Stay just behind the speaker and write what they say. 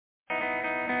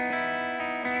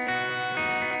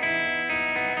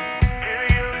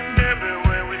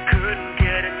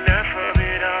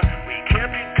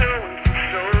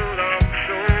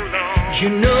you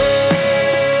know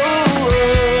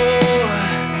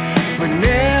we're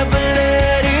never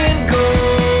letting go.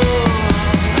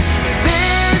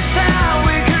 This time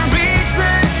we can reach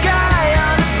the sky.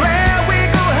 On a prayer we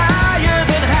go higher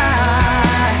than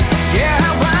high. Yeah,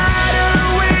 how wide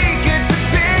awake, it's a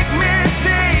big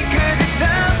mistake, 'cause it's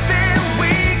something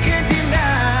we can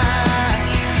deny.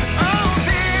 Oh,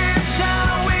 this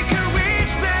time we can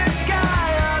reach the sky.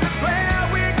 On a prayer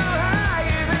we go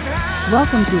higher than high.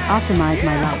 Welcome to Optimize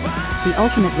My Life, the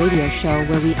ultimate radio show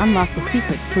where we unlock the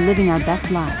secrets to living our best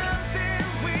lives.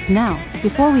 Now,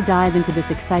 before we dive into this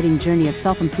exciting journey of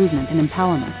self-improvement and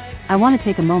empowerment, I want to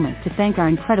take a moment to thank our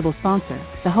incredible sponsor,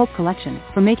 the Hope Collection,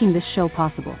 for making this show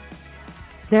possible.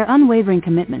 Their unwavering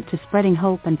commitment to spreading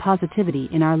hope and positivity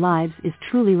in our lives is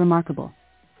truly remarkable.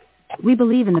 We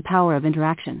believe in the power of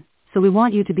interaction, so we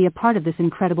want you to be a part of this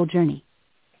incredible journey.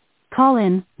 Call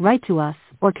in, write to us,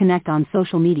 or connect on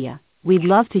social media. We'd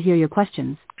love to hear your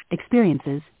questions,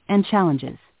 experiences, and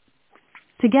challenges.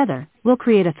 Together, we'll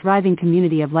create a thriving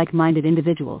community of like-minded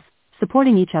individuals,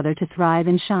 supporting each other to thrive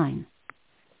and shine.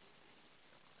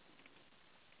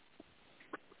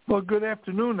 Well, good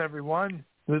afternoon, everyone.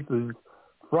 This is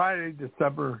Friday,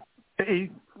 December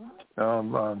 8th,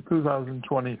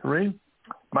 2023.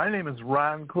 My name is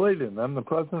Ron Clayton. I'm the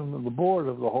president of the board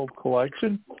of the Hope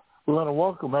Collection. We want to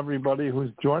welcome everybody who's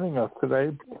joining us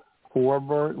today,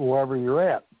 wherever you're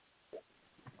at.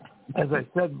 As I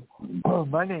said,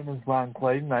 my name is Ron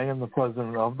Clayton. I am the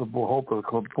president of the board of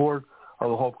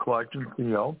the Hope Collection,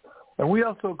 CEO. And we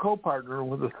also co-partner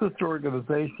with a sister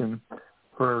organization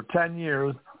for 10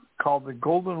 years called the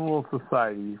Golden Rule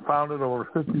Society, founded over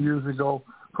 50 years ago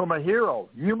from a hero.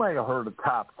 You might have heard of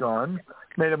Top Gun.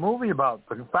 Made a movie about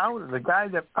the founder, the guy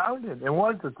that founded it. It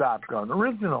was the Top Gun,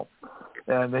 original.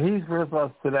 And he's with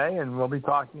us today, and we'll be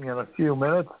talking in a few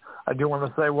minutes. I do want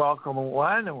to say welcome,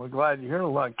 Len, and we're glad you're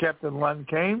here, Captain Len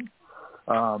Kaine.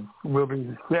 We'll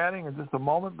be chatting in just a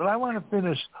moment, but I want to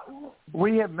finish.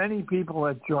 We have many people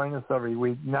that join us every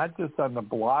week, not just on the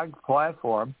blog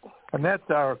platform, and that's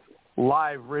our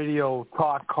live radio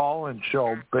talk call-in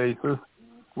show basis,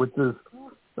 which is,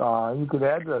 you can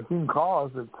address, you can call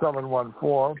us at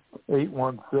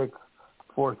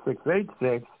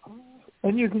 714-816-4686,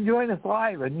 and you can join us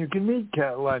live, and you can meet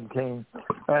Len Kaine.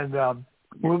 And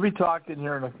we'll be talking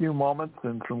here in a few moments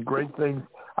and some great things.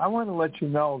 I want to let you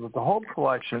know that the Hope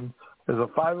Collection is a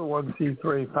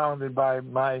 501c3 founded by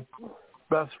my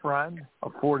best friend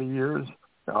of 40 years,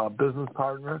 business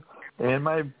partner, and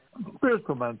my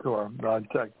spiritual mentor,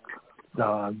 Dr.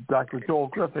 Joel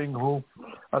Griffin, who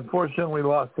unfortunately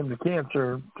lost him to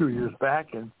cancer 2 years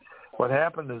back. And what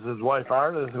happened is his wife,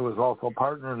 Artis, who was also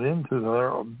partnered into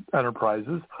their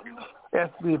enterprises,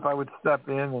 asked me if I would step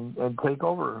in and take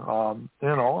over,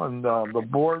 the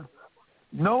board,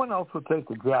 no one else would take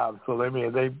the job. So they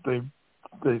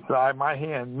saw my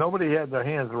hand. Nobody had their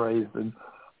hands raised, and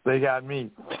they got me.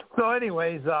 So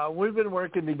anyways, we've been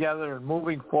working together and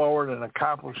moving forward and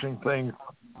accomplishing things.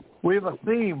 We have a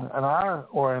theme in our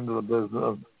end of the business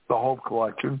of the Hope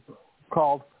Collection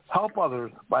called Help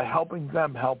Others by Helping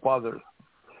Them Help Others.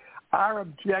 Our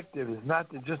objective is not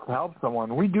to just help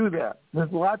someone. We do that. There's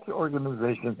lots of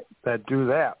organizations that do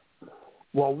that.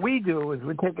 What we do is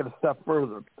we take it a step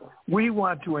further. We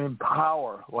want to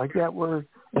empower, like that word,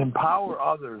 empower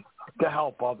others to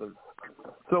help others.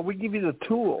 So we give you the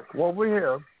tools. What we're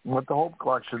here, what the Hope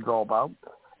Collection is all about,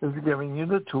 is giving you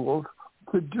the tools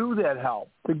to do that help,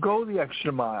 to go the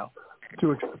extra mile,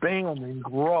 to expand and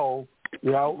grow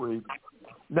the outreach.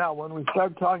 Now, when we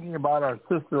start talking about our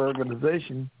sister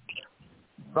organization,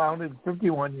 founded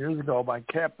 51 years ago by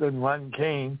Captain Len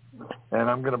Kaine, and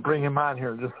I'm going to bring him on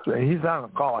here. He's on the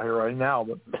call here right now,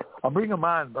 but I'll bring him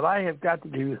on. But I have got to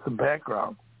give you some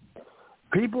background.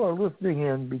 People are listening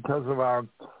in because of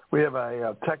we have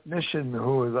a technician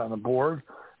who is on the board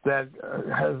that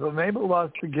has enabled us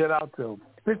to get out to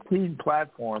 15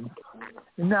 platforms.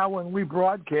 And now when we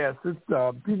broadcast,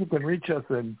 people can reach us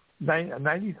in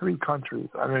 93 countries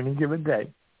on any given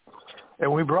day. And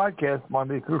we broadcast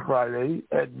Monday through Friday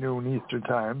at noon Eastern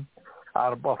Time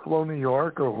out of Buffalo, New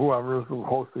York, or whoever is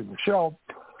hosting the show.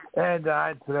 And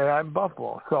today I'm in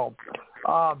Buffalo. So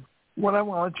what I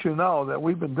want you to know that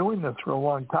we've been doing this for a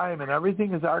long time, and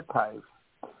everything is archived.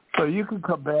 So you can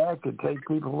come back and take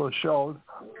people to the shows.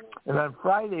 And on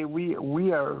Friday,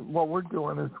 what we're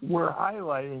doing is we're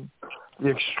highlighting the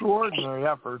extraordinary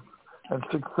efforts and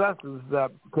successes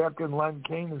that Captain Len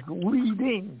Kaine is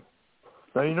leading.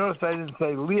 Now, you notice I didn't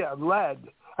say led.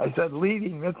 I said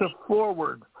leading. That's a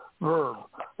forward verb.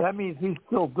 That means he's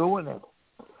still doing it.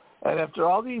 And after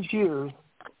all these years,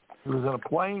 He was in a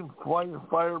plane,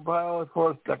 fighter pilot for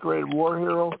us, decorated war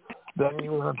hero. Then he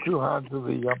went on to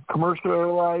the commercial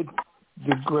airlines,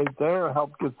 did great there,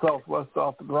 helped get Southwest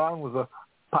off the ground, was a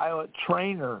pilot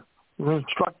trainer, an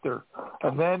instructor.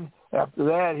 And then after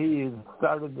that, he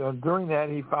started, during that,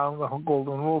 he found the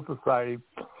Golden Rule Society,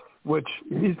 which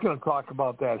he's going to talk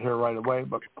about that here right away.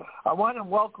 But I want to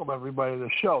welcome everybody to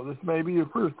the show. This may be your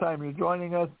first time you're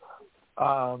joining us.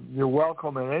 You're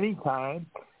welcome at any time.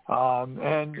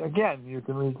 And again, you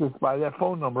can reach us by that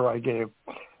phone number I gave.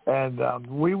 And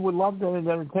we would love to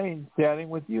entertain chatting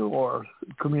with you or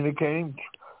communicating,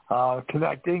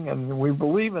 connecting, and we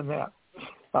believe in that.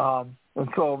 And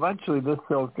so eventually this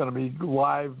show is going to be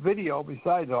live video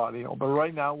besides audio. But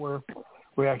right now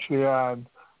we actually are on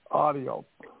audio.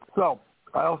 So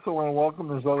I also want to welcome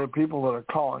there's other people that are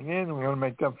calling in, and we want to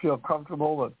make them feel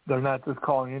comfortable that they're not just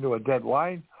calling into a dead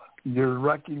line. You're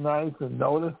recognized and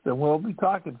noticed, and we'll be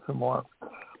talking some more.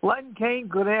 Len Kaine,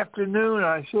 good afternoon.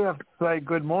 I should have to say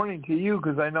good morning to you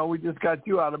because I know we just got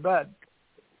you out of bed.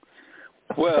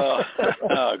 Well,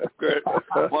 great.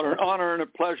 What an honor and a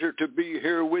pleasure to be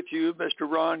here with you, Mr.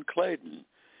 Ron Clayton.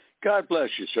 God bless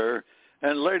you, sir.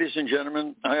 And ladies and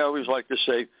gentlemen, I always like to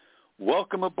say,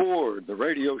 welcome aboard the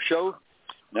radio show.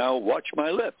 Now watch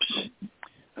my lips.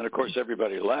 And, of course,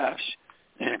 everybody laughs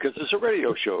because it's a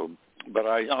radio show. But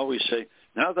I always say,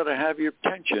 now that I have your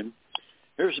attention,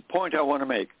 here's the point I want to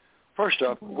make. First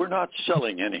off, we're not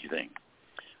selling anything.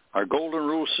 Our Golden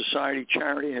Rule Society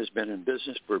charity has been in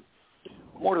business for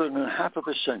more than half of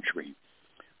a century.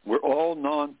 We're all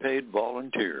non-paid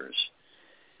volunteers.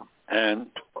 And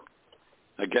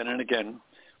again,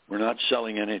 we're not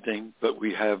selling anything, but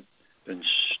we have been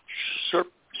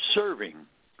serving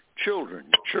children,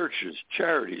 churches,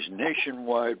 charities,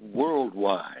 nationwide,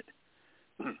 worldwide.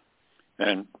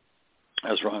 And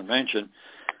as Ron mentioned,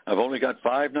 I've only got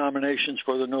 5 nominations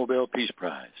for the Nobel Peace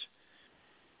Prize.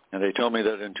 And they told me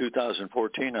that in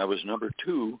 2014 I was number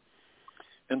 2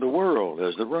 in the world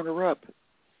as the runner-up.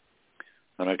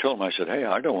 And I told him, I said, hey,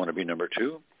 I don't want to be number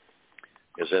 2.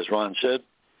 Because as Ron said,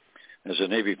 as a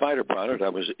Navy fighter pilot, I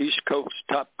was East Coast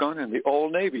Top Gun and the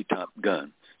All-Navy Top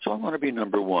Gun. So I want to be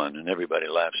number 1. And everybody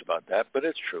laughs about that, but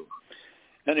it's true.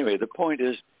 Anyway, the point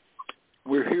is,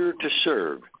 we're here to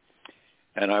serve.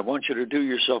 And I want you to do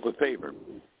yourself a favor.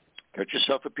 Get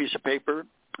yourself a piece of paper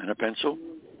and a pencil,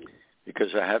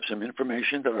 because I have some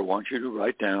information that I want you to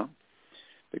write down,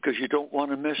 because you don't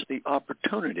want to miss the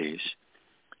opportunities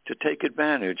to take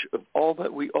advantage of all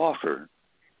that we offer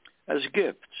as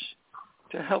gifts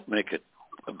to help make it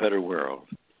a better world.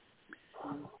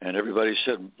 And everybody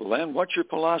said, Len, what's your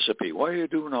philosophy? Why are you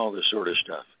doing all this sort of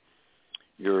stuff?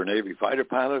 You're a Navy fighter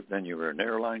pilot, then you were an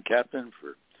airline captain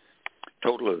for a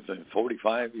total of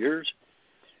 45 years,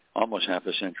 almost half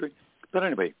a century. But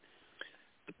anyway,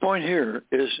 the point here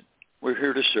is we're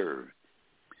here to serve.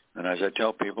 And as I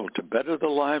tell people, to better the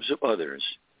lives of others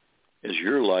is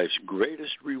your life's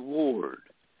greatest reward,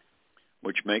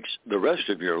 which makes the rest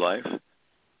of your life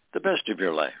the best of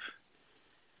your life.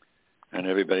 And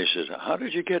everybody says, how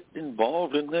did you get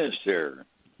involved in this there,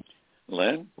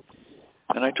 Len?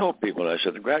 And I told people, I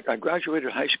said, I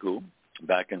graduated high school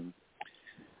back in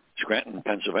Scranton,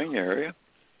 Pennsylvania area.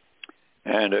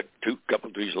 And a couple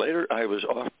of days later, I was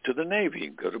off to the Navy,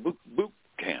 go to boot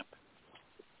camp.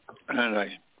 And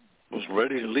I was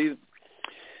ready to leave.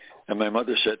 And my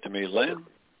mother said to me, Len,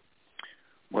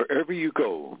 wherever you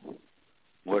go,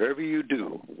 whatever you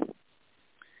do,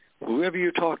 whoever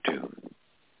you talk to,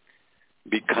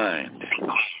 be kind.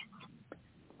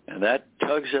 And that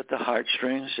tugs at the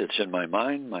heartstrings. It's in my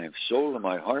mind, my soul, and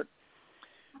my heart.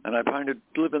 And I find it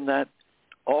living that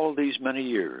all these many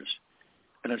years.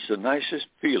 And it's the nicest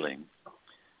feeling.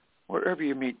 Wherever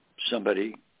you meet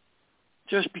somebody,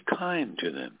 just be kind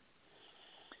to them.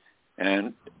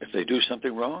 And if they do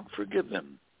something wrong, forgive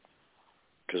them.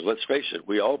 Because let's face it,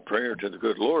 we all pray to the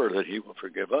good Lord that he will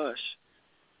forgive us.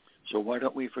 So why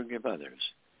don't we forgive others?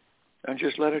 And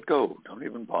just let it go. Don't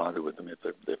even bother with them if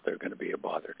they're going to be a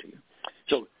bother to you.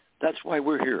 So that's why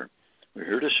we're here. We're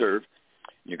here to serve.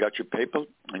 You got your paper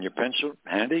and your pencil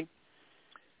handy?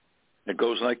 It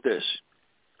goes like this.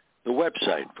 The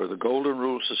website for the Golden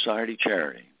Rule Society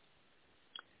charity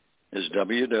is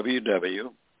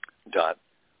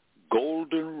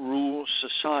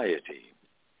www.goldenrulesociety.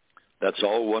 That's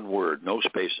all one word, no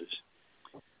spaces.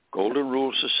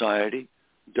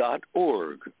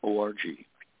 goldenrulesociety.org, O-R-G.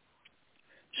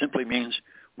 Simply means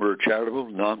we're a charitable,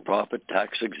 nonprofit,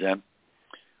 tax-exempt,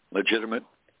 legitimate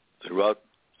throughout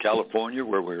California,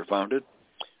 where we were founded,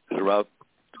 throughout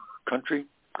the country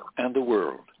and the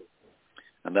world.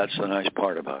 And that's the nice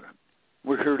part about it.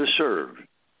 We're here to serve.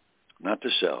 not to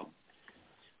sell.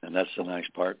 And that's the nice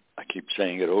part. I keep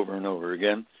saying it over and over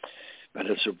again. But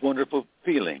it's a wonderful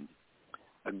feeling,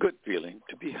 a good feeling,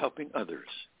 to be helping others.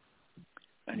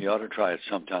 And you ought to try it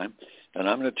sometime. And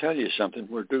I'm going to tell you something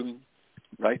we're doing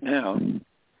right now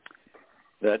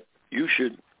that you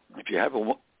should, if you have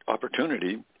an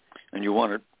opportunity and you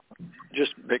want to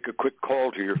just make a quick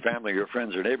call to your family, your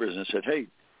friends, or neighbors and say, hey,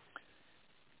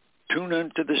 tune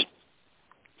in to this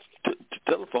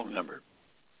telephone number,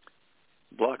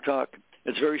 Block Talk.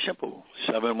 It's very simple,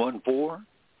 714-816-4686,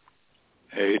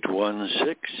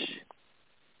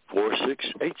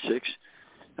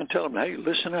 and tell them, hey,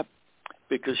 listen up,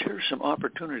 because here's some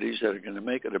opportunities that are going to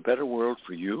make it a better world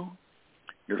for you,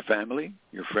 your family,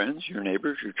 your friends, your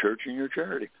neighbors, your church, and your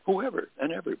charity, whoever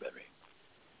and everybody.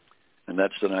 And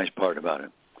that's the nice part about it.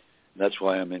 That's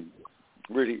why I'm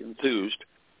really enthused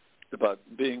about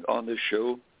being on this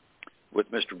show with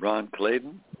Mr. Ron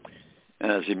Kaine.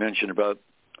 And as he mentioned about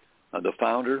the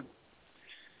founder,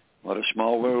 what a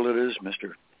small world it is,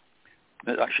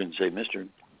 I shouldn't say Mr.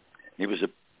 He was a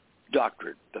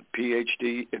doctorate, a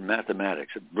PhD in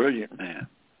mathematics, a brilliant man,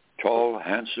 tall,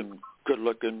 handsome,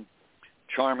 good-looking,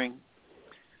 charming,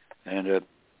 and a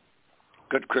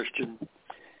good Christian.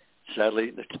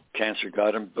 Sadly, the cancer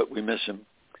got him, but we miss him.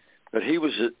 But he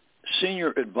was a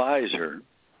senior advisor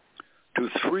to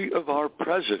 3 of our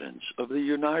presidents of the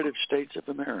United States of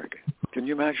America. Can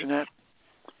you imagine that?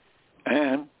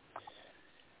 And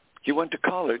he went to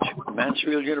college,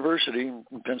 Mansfield University in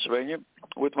Pennsylvania,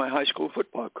 with my high school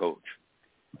football coach.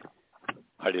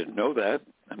 I didn't know that,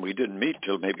 and we didn't meet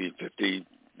till maybe 50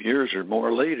 years or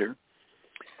more later,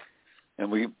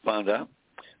 and we found out.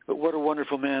 But what a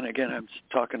wonderful man. Again, I'm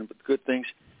talking about good things.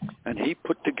 And he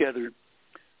put together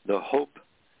the Hope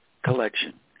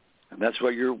Collection. And that's why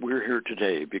we're here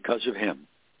today, because of him.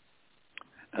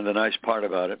 And the nice part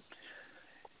about it,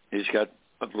 he's got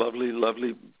a lovely,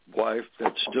 lovely wife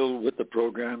that's still with the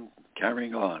program,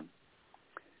 carrying on.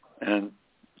 And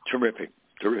terrific.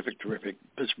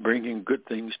 It's bringing good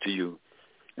things to you.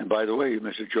 And by the way,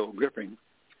 Mr. Joe Griffin,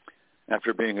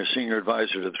 after being a senior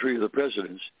advisor to 3 of the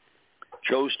presidents,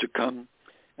 chose to come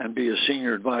and be a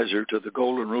senior advisor to the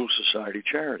Golden Rule Society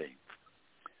charity.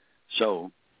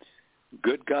 So,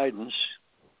 good guidance,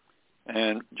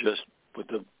 and just with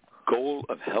the goal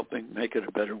of helping make it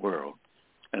a better world.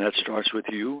 And that starts with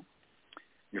you,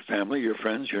 your family, your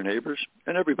friends, your neighbors,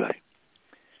 and everybody.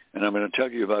 And I'm going to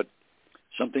tell you about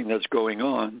something that's going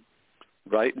on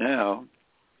right now.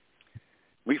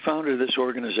 We founded this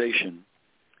organization,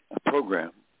 a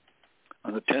program,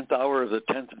 on the 10th hour of the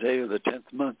 10th day of the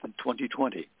 10th month in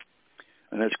 2020.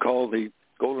 And it's called the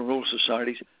Golden Rule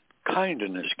Society's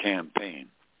Kindness Campaign.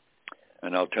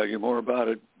 And I'll tell you more about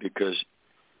it because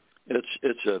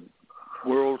it's a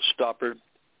world stopper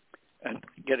and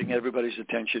getting everybody's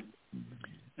attention.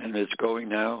 And it's going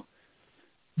now,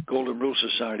 Golden Rule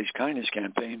Society's Kindness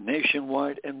Campaign,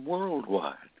 nationwide and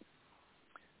worldwide.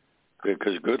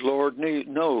 Because good Lord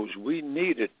knows we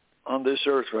need it on this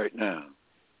earth right now.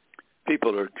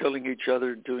 People are killing each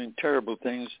other, doing terrible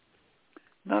things.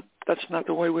 That's not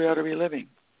the way we ought to be living.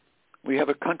 We have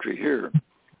a country here,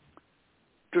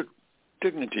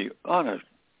 dignity, honor,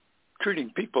 treating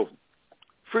people,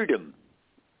 freedom,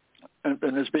 and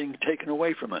it's being taken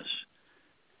away from us.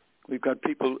 We've got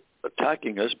people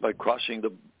attacking us by crossing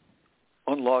the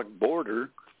unlocked border,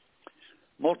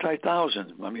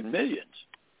 multi-thousands, millions.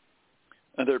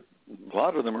 And a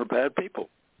lot of them are bad people.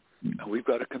 And we've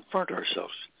got to confront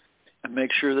ourselves and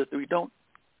make sure that we don't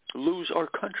lose our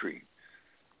country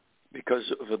because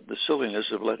of the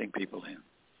silliness of letting people in.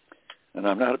 And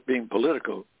I'm not being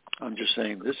political. I'm just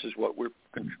saying this is what we're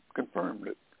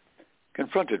confronted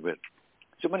with.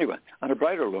 So anyway, on a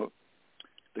brighter note,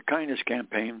 the Kindness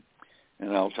Campaign,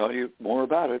 and I'll tell you more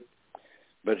about it,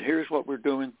 but here's what we're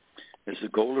doing, is the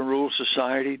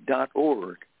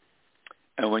goldenrulesociety.org.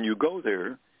 And when you go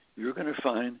there, you're going to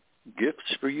find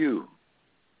gifts for you.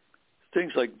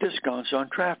 Things like discounts on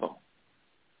travel.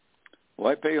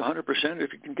 Why pay 100%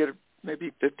 if you can get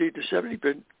maybe 50 to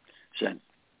 70%?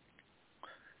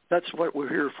 That's what we're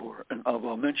here for. And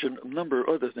I'll mention a number of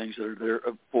other things that are there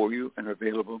for you and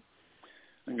available.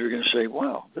 And you're going to say,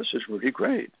 wow, this is really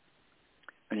great.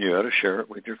 And you ought to share it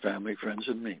with your family, friends,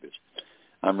 and neighbors.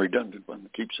 I'm redundant when I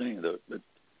keep saying that, but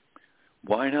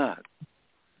why not?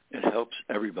 It helps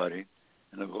everybody,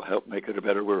 and it will help make it a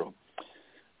better world.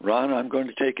 Ron, I'm going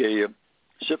to take a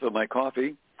sip of my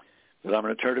coffee, but I'm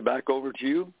going to turn it back over to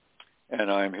you,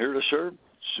 and I'm here to serve.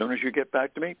 As soon as you get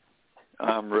back to me,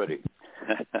 I'm ready.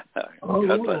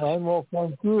 God bless. Well,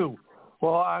 thank you.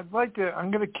 Well, I'm going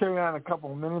to carry on a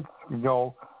couple of minutes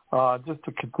ago just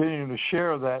to continue to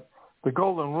share that the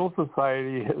Golden Rule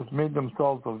Society has made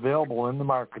themselves available in the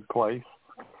marketplace.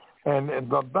 And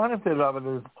the benefit of it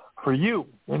is for you,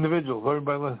 individuals,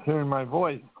 everybody hearing my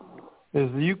voice,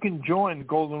 is that you can join the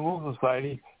Golden Rule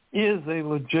Society. Is a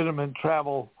legitimate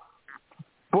travel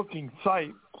booking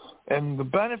site. And the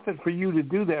benefit for you to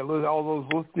do that, all those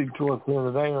listening to us here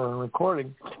today or in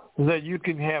recording, is that you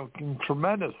can have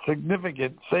tremendous,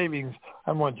 significant savings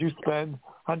on what you spend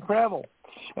on travel.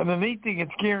 And the neat thing,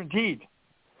 it's guaranteed.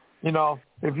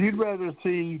 If you'd rather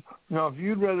see,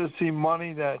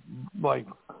 money that, like,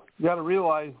 you got to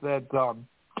realize that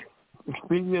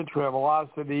Expedia,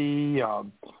 Travelocity,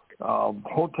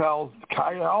 hotels,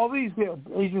 all these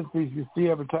agencies you see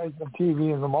advertised on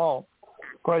TV in the mall,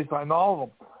 Priceline, all of them,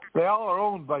 they all are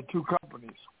owned by two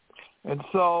companies. And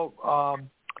so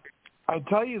I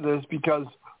tell you this because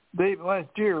last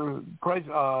year,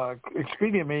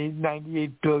 Expedia made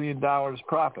 $98 billion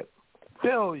profit.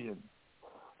 Billion.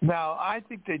 Now, I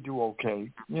think they do okay.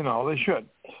 They should.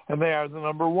 And they are the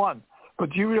number one.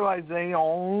 But you realize they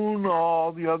own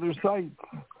all the other sites.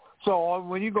 So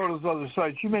when you go to those other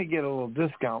sites, you may get a little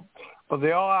discount. But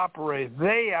they operate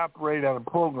on a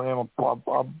program,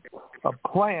 a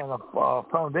plan, a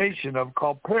foundation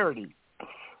called parity.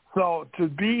 So to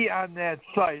be on that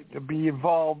site, to be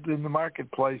involved in the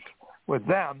marketplace with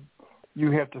them,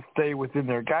 you have to stay within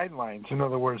their guidelines. In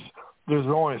other words, there's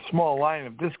only a small line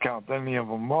of discount that any of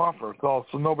them offer, so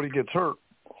nobody gets hurt.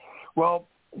 Well,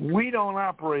 we don't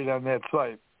operate on that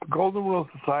site. Golden Rule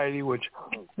Society, which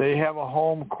they have a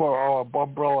home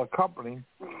umbrella company,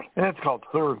 and it's called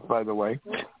Third, by the way,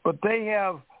 but they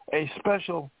have a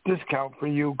special discount for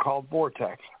you called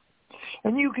Vortex.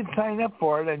 And you can sign up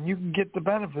for it, and you can get the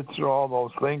benefits of all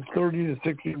those things, 30 to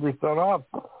 60% off.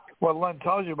 What Len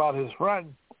tells you about his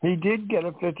friend, he did get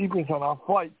a 50% off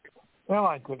flight,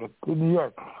 airline ticket to New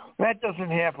York. That doesn't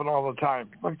happen all the time.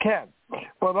 It can.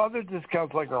 But other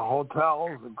discounts like our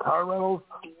hotels and car rentals,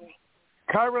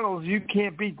 you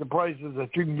can't beat the prices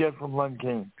that you can get from Len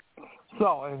Kaine.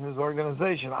 So, in his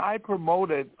organization, I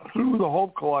promote it through the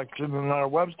Hope Collection and our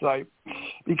website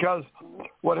because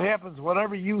what happens,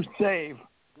 whatever you save,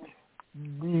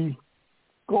 the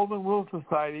Golden Rule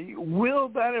Society will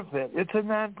benefit. It's a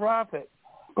nonprofit.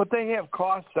 But they have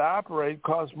costs to operate,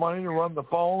 cost money to run the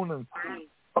phone and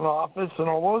an office and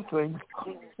all those things.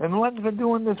 And Len's been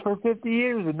doing this for 50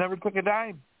 years and never took a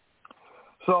dime.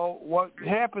 So what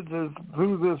happens is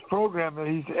through this program that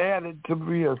he's added to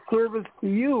be a service to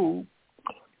you,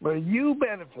 where you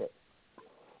benefit.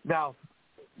 Now,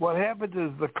 what happens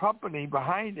is the company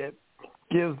behind it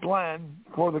gives Len,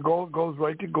 for the gold, goes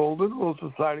right to Golden Rule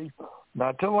Society,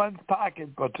 not to Len's pocket,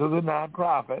 but to the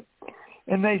nonprofit.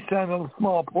 And they send a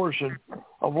small portion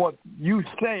of what you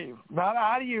save, not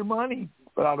out of your money,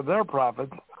 but out of their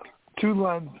profits, to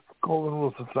Len's Golden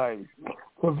Rule Society.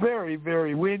 It's a very,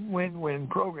 very win-win-win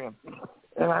program.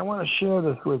 And I want to share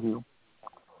this with you.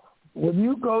 When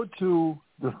you go to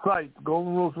the site, the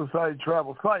Golden Rule Society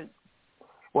travel site,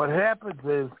 what happens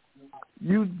is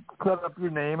you set up your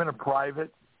name in a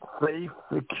private, safe,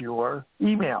 secure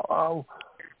email.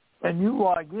 And you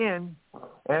log in,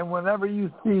 and whenever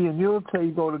you see, and you'll say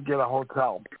you go to get a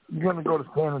hotel. You're going to go to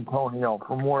San Antonio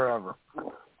from wherever.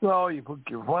 So you book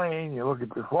your plane, you look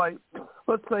at your flight.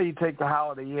 Let's say you take the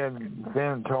Holiday Inn in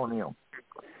San Antonio,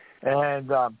 and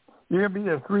you're going to be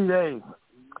there 3 days.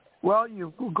 Well,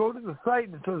 you go to the site,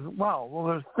 and it says, wow, well,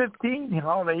 there's 15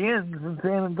 Holiday Inns in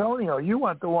San Antonio. You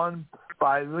want the one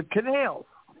by the canals.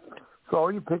 So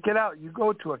you pick it out. You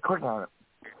go to it, click on it.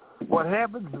 What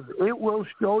happens is it will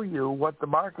show you what the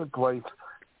marketplace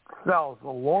sells, the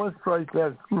lowest price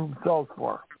that room sells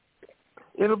for.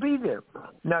 It'll be there.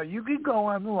 Now, you can go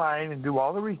online and do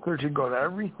all the research and go to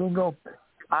every single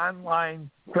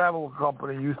online travel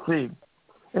company you see.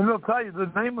 And they'll tell you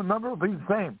the name and number will be the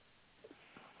same.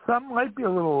 Some might be a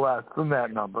little less than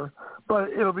that number, but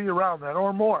it'll be around that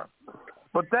or more.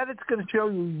 But then it's going to show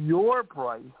you your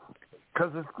price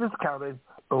because it's discounted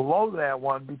below that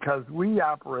one because we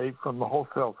operate from the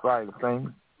wholesale side of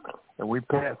things and we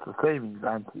pass the savings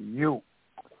on to you.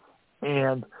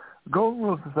 And Golden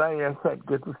Rule Society, as I said,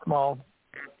 gets a small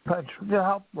pension to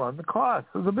help run the costs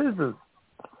of the business.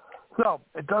 So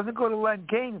it doesn't go to Len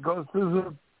Kaine, it goes to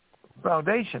the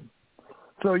foundation.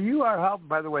 So you are helping,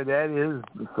 by the way, that is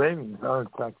the savings on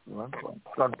tax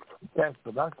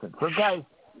production. So guys,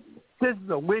 this is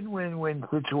a win-win-win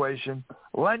situation.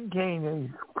 Len Kaine, he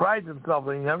prides himself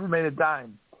that he never made a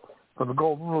dime for the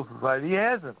Golden Rule Society. He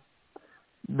hasn't.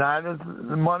 Not as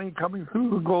the money coming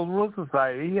through the Golden Rule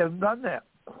Society. He hasn't done that.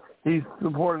 He's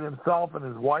supported himself and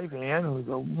his wife, Ann, who's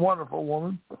a wonderful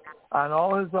woman, on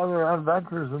all his other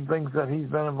adventures and things that he's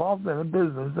been involved in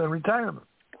business and retirement.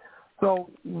 So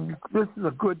this is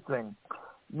a good thing.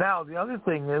 Now, the other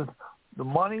thing is the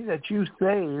money that you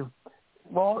save,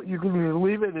 well, you can either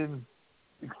leave it in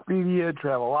Expedia,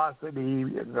 Travelocity,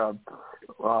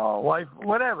 Life,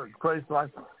 whatever,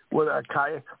 Priceline, with a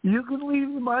kayak. You can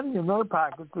leave the money in their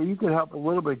pocket so you can help a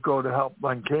little bit go to help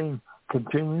Len Kaine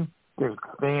continue to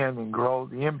expand and grow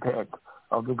the impact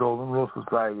of the Golden Rule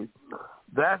Society.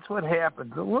 That's what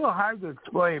happens. A little hard to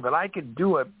explain, but I can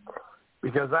do it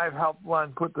because I've helped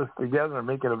Len put this together and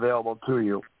make it available to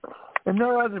you. And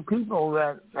there are other people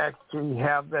that actually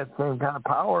have that same kind of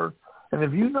power. And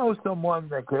if you know someone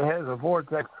that has a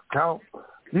Vortex account,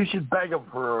 you should beg them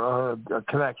for a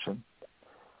connection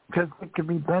because it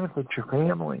can benefit your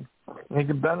family. And it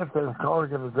can benefit an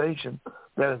organization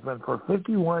that has been for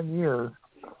 51 years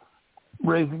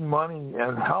raising money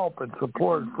and help and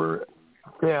support for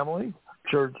families,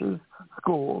 churches,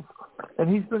 schools.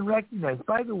 And he's been recognized.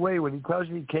 By the way, when he tells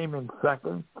you he came in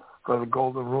second for the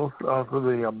Golden Rule, for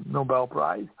the Nobel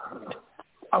Prize,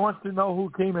 I want to know who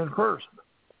came in first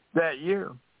that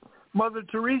year. Mother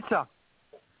Teresa.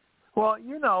 Well,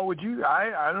 you know,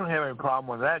 I don't have any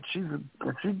problem with that.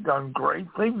 She's done great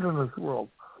things in this world.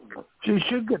 She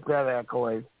should get that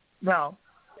accolade. Now,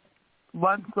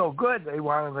 Len's so good,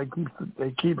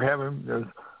 they keep having there's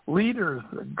leaders,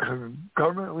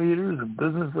 government leaders and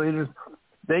business leaders.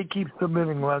 They keep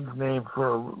submitting Len's name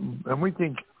and we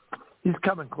think he's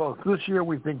coming close. This year,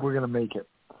 we think we're going to make it.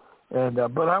 And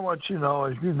but I want you to know,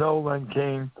 as you know, Len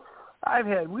Kaine,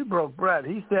 we broke bread.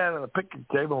 He sat at a picnic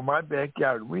table in my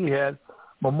backyard. We had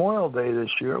Memorial Day this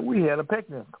year. We had a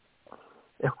picnic.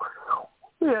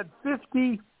 We had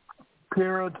 50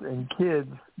 parents and kids,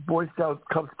 Boy Scouts,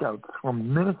 Cub Scouts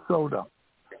from Minnesota,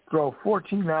 drove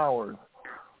 14 hours.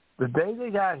 The day they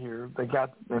got here,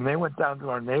 they went down to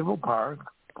our naval park.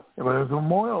 It was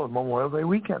Memorial Day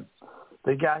weekend.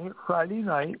 They got here Friday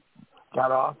night,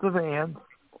 got off the van,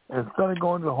 and instead of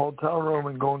going to the hotel room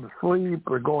and going to sleep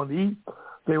or going to eat,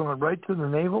 they went right to the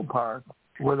naval park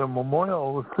where the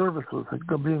memorial service was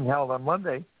being held on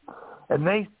Monday, and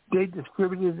they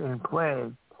distributed and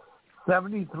planted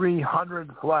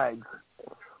 7,300 flags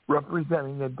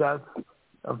representing the deaths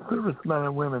of servicemen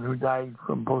and women who died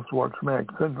from post-war traumatic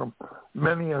syndrome.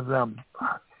 Many of them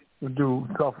do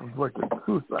self-inflicted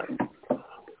suicide.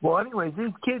 Well, anyways,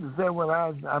 these kids, they went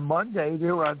on Monday,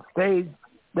 they were on stage.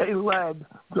 They led,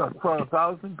 in front of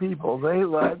 1,000 people, they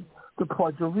led the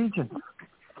Pledge of Allegiance.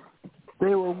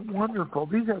 They were wonderful.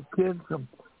 These are kids from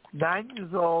 9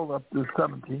 years old up to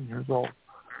 17 years old.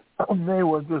 And they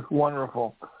were just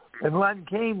wonderful. And Len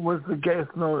Kaine was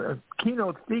the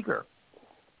keynote speaker.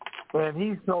 And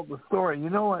he told the story. You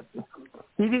know what?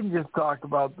 He didn't just talk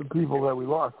about the people that we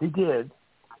lost. He did.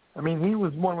 I mean, he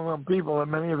was one of them people that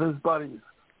many of his buddies,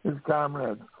 his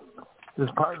comrades, his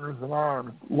partners in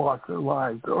arms lost their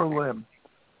lives or limbs.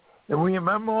 And we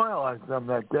memorialized them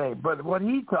that day. But what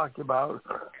he talked about,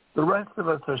 the rest of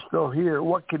us are still here.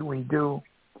 What can we do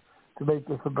to make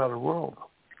this a better world?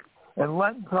 And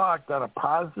Len talked on a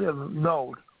positive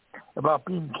note about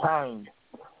being kind.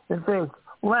 And says,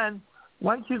 Len,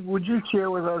 would you share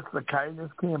with us the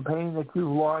kindness campaign that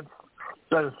you launched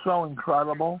that is so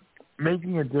incredible,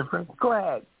 making a difference? Go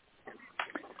ahead.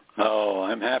 Oh,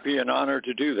 I'm happy and honored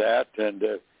to do that, and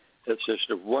it's just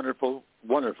a wonderful,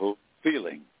 wonderful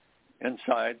feeling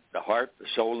inside the heart, the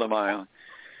soul, the mind.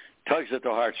 Tugs at the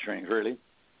heartstrings, really.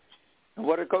 And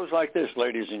what it goes like this,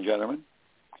 ladies and gentlemen,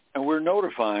 and we're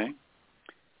notifying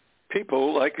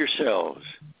people like yourselves,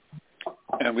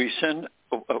 and we send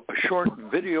a short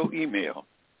video email,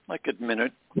 like a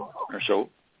minute or so,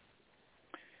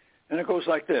 and it goes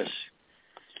like this.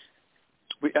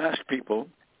 We ask people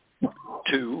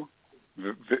to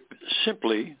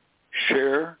simply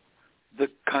share the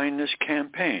kindness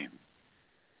campaign.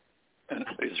 And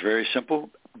it's very simple,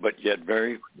 but yet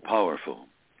very powerful.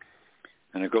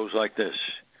 And it goes like this.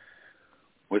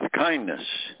 With kindness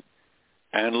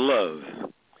and love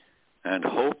and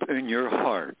hope in your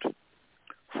heart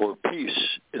for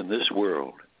peace in this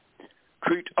world,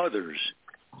 treat others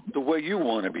the way you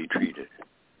want to be treated,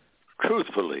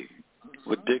 truthfully,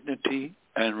 with dignity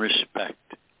and respect.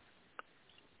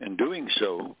 In doing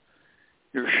so,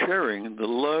 you're sharing the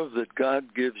love that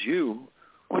God gives you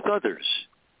with others.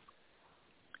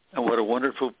 And what a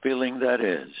wonderful feeling that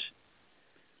is.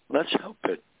 Let's help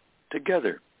it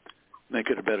together, make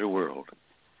it a better world.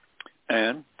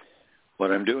 And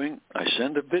what I'm doing, I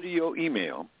send a video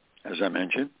email, as I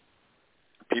mentioned.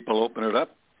 People open it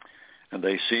up, and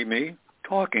they see me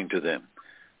talking to them.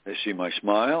 They see my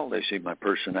smile. They see my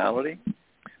personality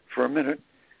for a minute,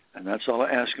 And that's all I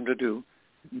ask them to do.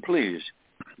 Please,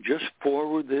 just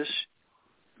forward this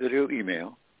video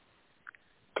email.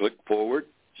 Click forward,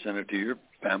 send it to your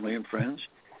family and friends.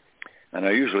 And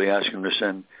I usually ask them to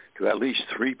send to at least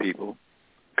 3 people,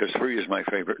 because 3 is my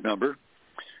favorite number.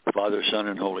 Father, Son,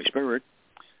 and Holy Spirit.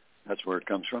 That's where it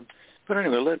comes from. But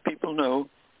anyway, let people know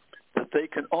that they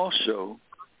can also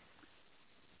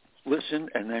listen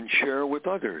and then share with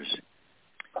others.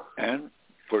 And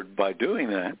by doing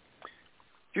that,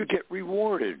 you get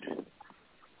rewarded.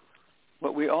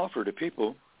 What we offer to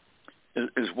people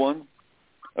is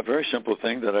a very simple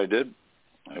thing that I did.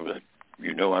 I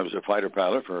was a fighter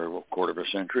pilot for a quarter of a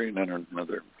century, and then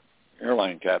another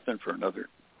airline captain for another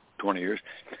 20 years.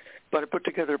 But I put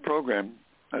together a program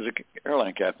as an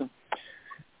airline captain,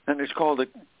 and it's called the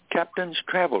Captain's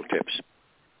Travel Tips.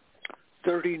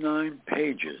 39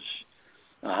 pages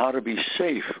on how to be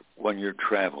safe when you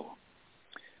travel,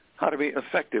 how to be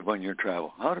effective when you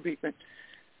travel, how to be.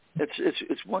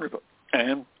 It's wonderful.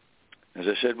 And as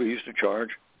I said, we used to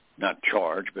not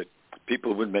charge, but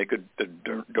people would make a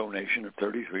donation of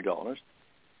 $33.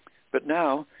 But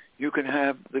now you can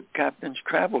have the Captain's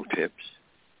Travel Tips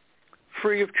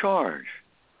free of charge.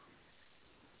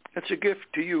 It's a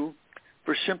gift to you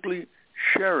for simply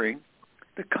sharing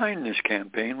the kindness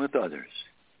campaign with others.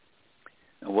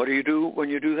 And what do you do when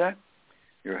you do that?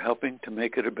 You're helping to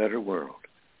make it a better world.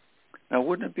 Now,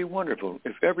 wouldn't it be wonderful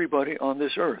if everybody on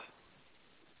this earth,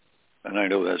 and I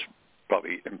know that's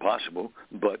probably impossible,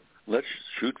 but let's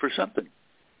shoot for something.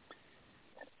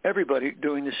 Everybody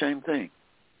doing the same thing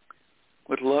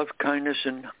with love, kindness,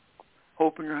 and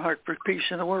hope in your heart for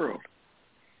peace in the world.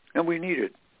 And we need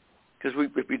it, because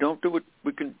if we don't do it,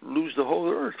 we can lose the whole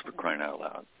earth, for crying out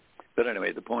loud. But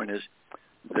anyway, the point is,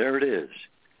 there it is.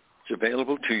 It's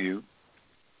available to you,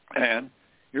 and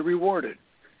you're rewarded.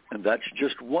 And that's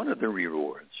just one of the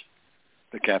rewards,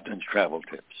 the Captain's Travel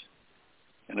Tips.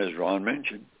 And as Ron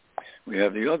mentioned, we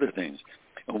have the other things.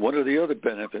 And what are the other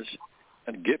benefits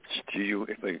and gifts to you,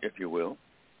 if you will,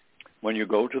 when you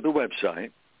go to the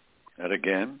website, and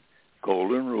again,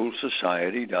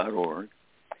 goldenrulesociety.org,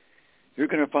 you're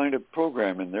going to find a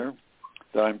program in there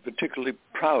that I'm particularly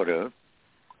proud of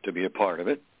to be a part of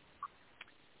it,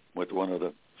 with one of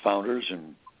the founders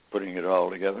and putting it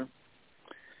all together.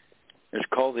 It's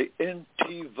called the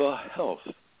Intiva Health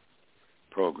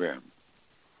Program.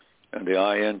 And the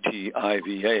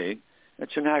INTIVA,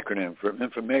 it's an acronym for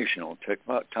Informational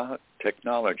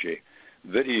Technology,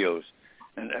 Videos,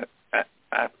 and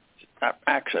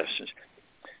Accesses.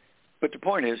 But the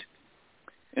point is,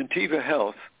 Intiva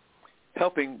Health,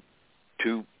 helping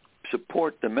to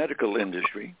support the medical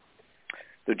industry.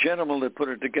 The gentleman that put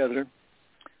it together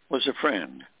was a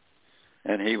friend,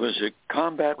 and he was a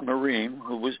combat Marine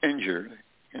who was injured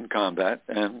in combat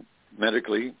and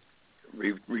medically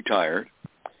retired,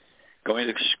 going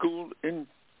to school in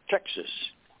Texas,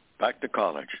 back to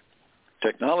college.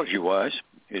 Technology-wise,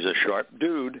 he's a sharp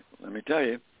dude, let me tell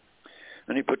you.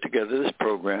 And he put together this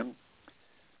program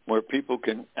where people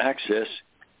can access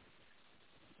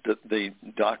the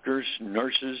doctors,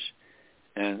 nurses,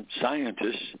 and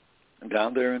scientists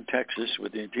down there in Texas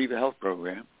with the Intiva Health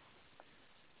Program.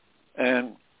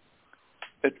 And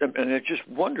it's just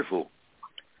wonderful.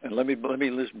 And let me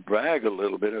just brag a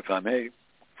little bit, if I may,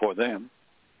 for them.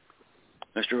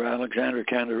 Mr. Alexander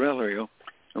Candelario,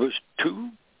 it was 2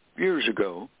 years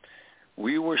ago,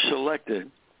 we were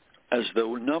selected as the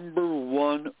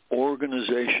 #1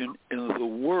 organization in the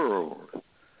world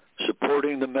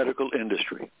supporting the medical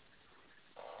industry.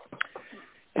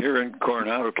 Here in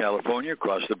Coronado, California,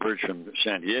 across the bridge from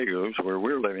San Diego, is where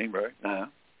we're living right now.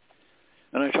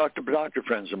 And I talk to doctor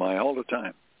friends of mine all the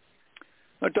time.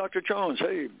 Dr. Jones,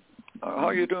 hey, how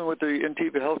are you doing with the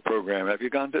Intiva Health Program? Have you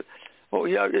gone to... Oh,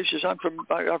 yeah, it's just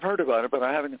I've heard about it, but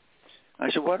I haven't.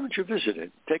 I said, why don't you visit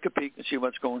it? Take a peek and see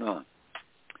what's going on.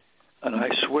 And I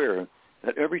swear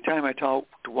that every time I talk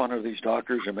to one of these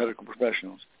doctors or medical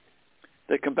professionals,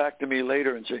 they come back to me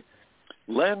later and say,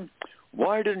 Len,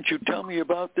 why didn't you tell me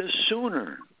about this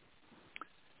sooner?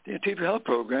 The Intiva Health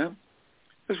Program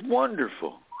is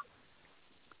wonderful.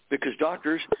 Because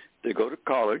doctors, they go to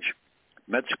college,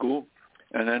 med school,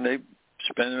 and then they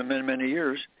spend many, many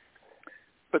years,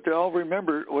 but they all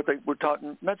remember what they were taught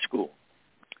in med school.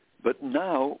 But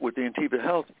now, with the Intiva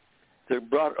Health, they're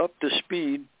brought up to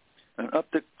speed and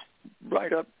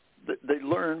they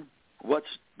learn what's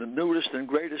the newest and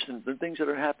greatest and the things that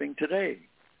are happening today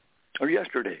or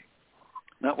yesterday,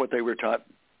 not what they were taught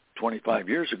 25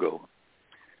 years ago.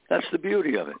 That's the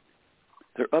beauty of it.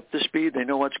 They're up to speed. They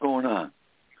know what's going on.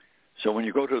 So when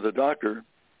you go to the doctor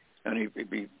and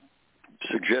he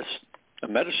suggests a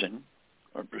medicine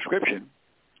or prescription,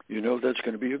 you know that's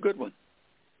going to be a good one,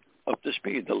 up to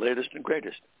speed, the latest and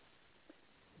greatest.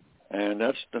 And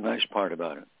that's the nice part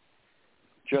about it.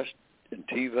 Just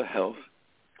Intiva Health,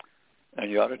 and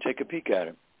you ought to take a peek at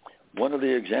it. One of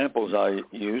the examples I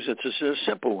use, it's a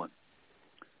simple one.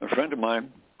 A friend of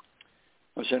mine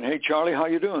was saying, "Hey, Charlie, how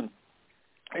you doing?"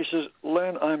 He says,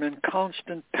 "Len, I'm in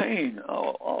constant pain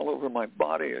all over my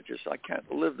body. I can't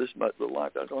live this much of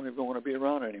life. I don't even want to be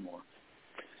around anymore."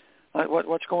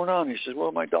 What's going on? He says,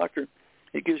 "Well, my doctor,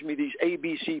 he gives me these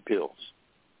ABC pills."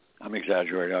 I'm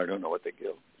exaggerating. I don't know what they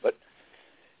give.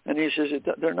 And he says,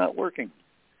 they're not working.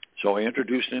 So I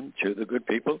introduced him to the good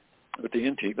people with the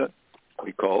Intiva.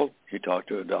 We called. He talked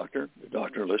to a doctor. The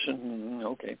doctor listened.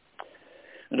 Okay.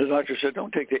 And the doctor said,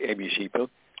 "Don't take the ABC pill.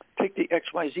 Take the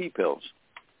XYZ pills."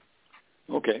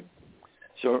 Okay.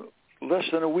 So less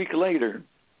than a week later,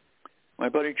 my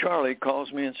buddy Charlie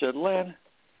calls me and said, "Len,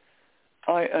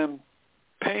 I am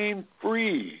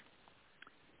pain-free.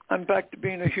 I'm back to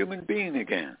being a human being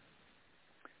again."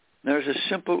 There's a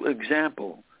simple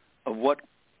example of what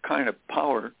kind of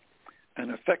power and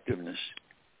effectiveness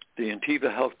the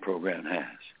Intiva Health Program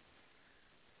has.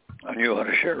 And you ought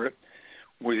to share it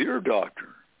with your doctor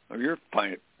or your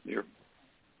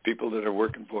people that are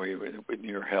working for you in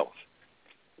your health.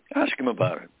 Ask them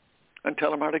about it and tell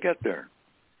them how to get there.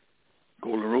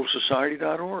 Go to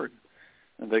rosesociety.org,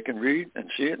 and they can read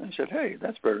and see it and say, "Hey,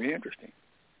 that's very interesting."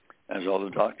 As all the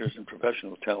doctors and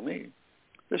professionals tell me,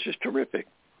 this is terrific.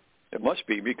 It must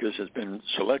be because it's been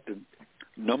selected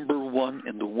number one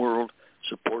in the world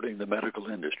supporting the medical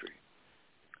industry.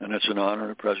 And it's an honor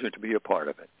and a pleasure to be a part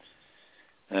of it.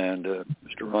 And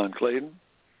Mr. Ron Kaine,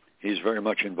 he's very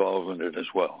much involved in it as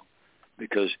well,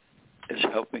 because it's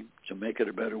helping to make it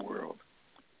a better world,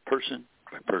 person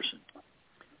by person.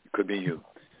 It could be you.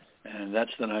 And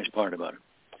that's the nice part about it.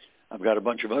 I've got a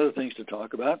bunch of other things to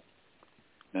talk about,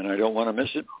 and I don't want to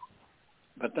miss it,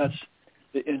 but that's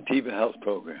the Intiva Health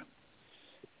Program.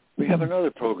 We have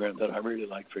another program that I really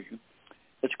like for you.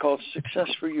 It's called Success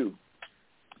for You.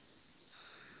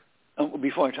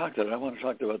 Before I talk to that, I want to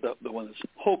talk about the one that's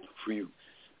Hope for You.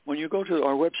 When you go to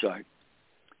our website,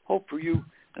 Hope for You,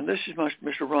 and this is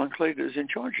Mr. Ron Kaine is in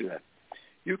charge of that.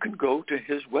 You can go to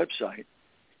his website,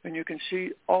 and you can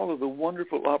see all of the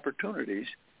wonderful opportunities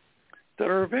that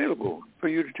are available for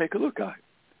you to take a look at.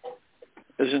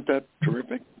 Isn't that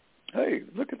terrific? Hey,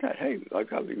 look at that. Hey, I've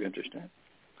got to be interested.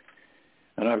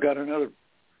 And I've got another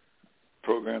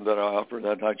program that I offer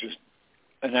that I just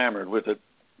enamored with it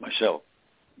myself.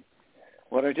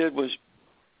 What I did was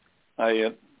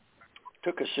I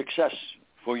took a Success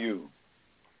for You.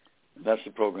 That's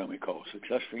the program we call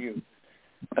Success for You.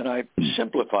 And I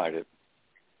simplified it.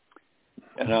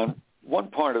 And one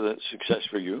part of the Success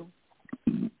for You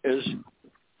is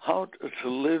how to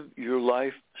live your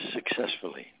life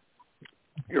successfully,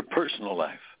 your personal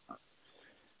life.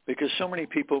 Because so many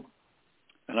people,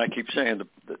 and I keep saying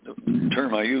the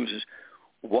term I use is,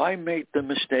 why make the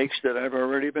mistakes that have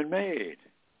already been made?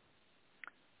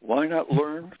 Why not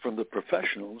learn from the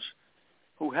professionals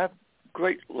who have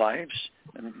great lives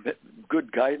and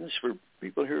good guidance for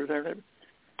people here or there?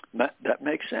 That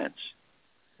makes sense.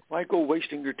 Why go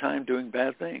wasting your time doing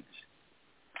bad things?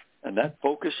 And that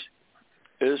focus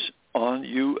is on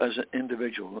you as an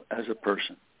individual, as a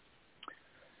person.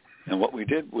 And what we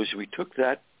did was we took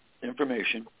that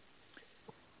information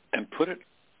and put it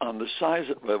on the size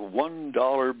of a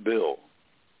 $1 bill.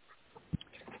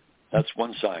 That's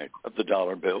one side of the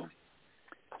dollar bill.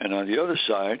 And on the other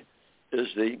side is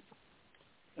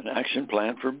an action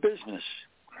plan for business.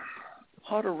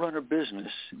 How to run a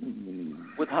business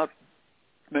without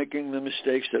making the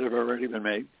mistakes that have already been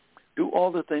made. Do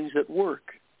all the things that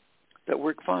work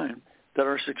fine, that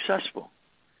are successful.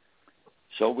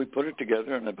 So we put it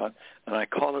together, and I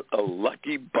call it a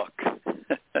lucky buck.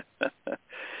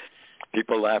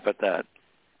 People laugh at that.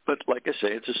 But like I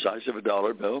say, it's the size of a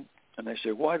dollar bill. And they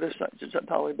say, why this size? It's a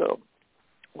dollar bill.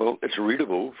 Well, it's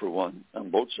readable, for one, on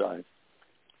both sides.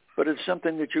 But it's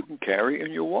something that you can carry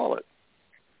in your wallet.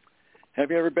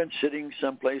 Have you ever been sitting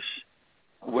someplace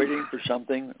waiting for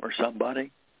something or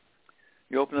somebody?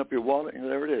 You open up your wallet, and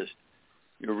there it is.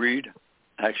 You read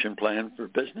Action Plan for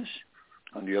Business.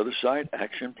 On the other side,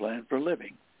 Action Plan for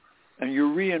Living. And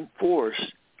you reinforce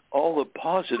all the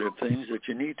positive things that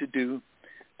you need to do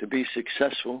to be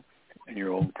successful in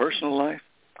your own personal life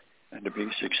and to be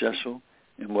successful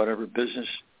in whatever business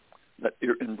that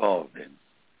you're involved in.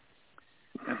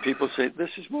 And people say, this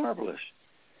is marvelous.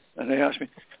 And they ask me,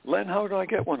 Len, how do I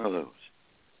get one of those?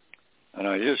 And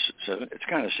I just said, it's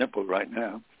kind of simple right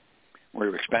now.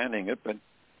 We're expanding it, but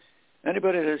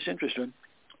anybody that's interested,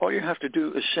 all you have to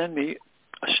do is send me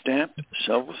a stamped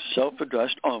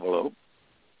self-addressed envelope.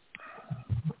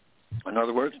 In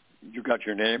other words, you got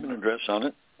your name and address on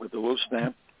it with a little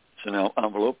stamp. It's an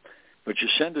envelope, but you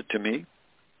send it to me.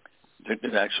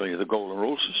 It's actually the Golden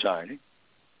Rule Society,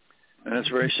 and it's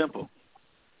very simple.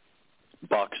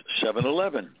 Box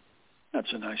 711.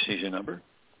 That's a nice, easy number.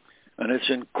 And it's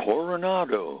in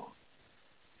Coronado,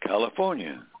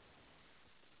 California.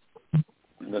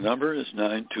 And the number is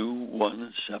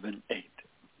 92178.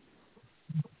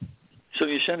 So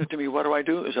you send it to me. What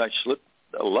do? Is I slip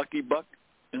a lucky buck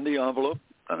in the envelope,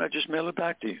 and I just mail it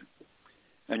back to you.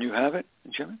 And you have it,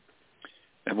 Jimmy.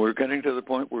 And we're getting to the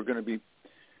point we're going to be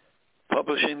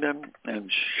publishing them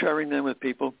and sharing them with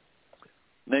people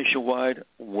nationwide,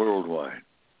 worldwide.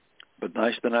 But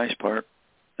the nice part,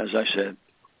 as I said,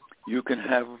 you can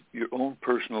have your own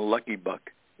personal lucky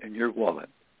buck in your wallet.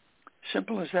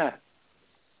 Simple as that.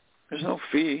 There's no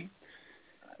fee.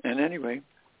 And anyway,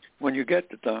 when you get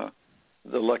the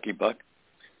lucky buck,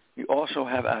 you also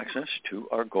have access to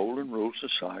our Golden Rule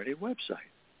Society website.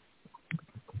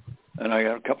 And I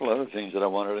got a couple other things that I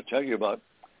wanted to tell you about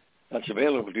that's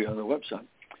available to you on the website.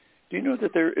 Do you know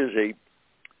that there is a,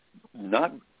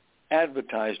 not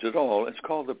advertised at all, it's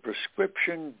called the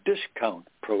Prescription Discount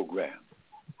Program.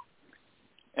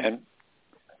 And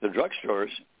the drugstores,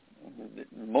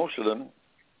 most of them,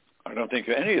 I don't think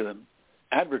any of them,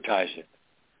 advertise it.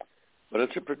 But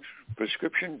it's a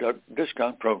prescription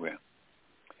discount program.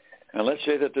 And let's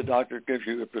say that the doctor gives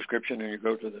you a prescription and you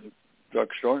go to the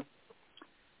drugstore,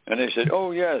 and they said,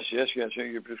 oh, yes,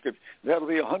 your prescription, that'll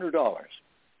be $100.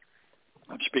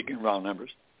 I'm speaking round numbers.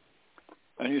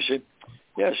 And you say,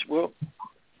 yes, well,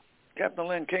 Captain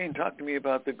Len Kaine talked to me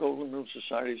about the Golden Rule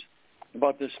Societies,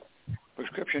 about this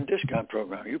prescription discount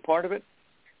program. Are you part of it?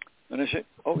 And I said,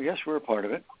 oh, yes, we're a part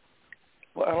of it.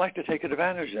 Well, I'd like to take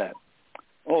advantage of that.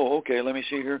 Oh, okay, let me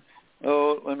see here.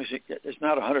 Oh, let me see. It's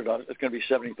not $100. It's going to be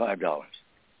 $75.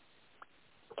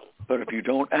 But if you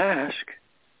don't ask,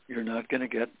 you're not going to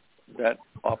get that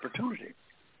opportunity.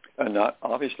 And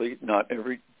obviously, not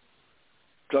every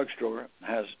drugstore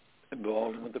has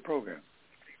involved with the program.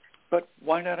 But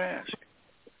why not ask?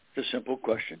 It's a simple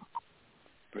question.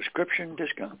 Prescription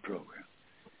discount program.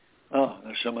 Oh,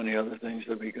 there's so many other things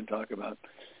that we can talk about.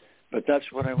 But that's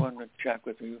what I wanted to chat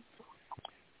with you.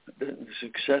 The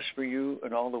success for you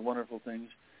and all the wonderful things.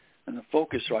 And the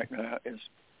focus right now is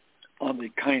on the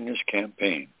kindness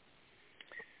campaign.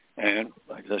 And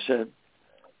like I said,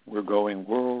 we're going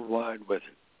worldwide with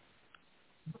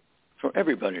it for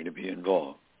everybody to be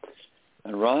involved.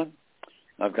 And Ron,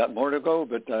 I've got more to go,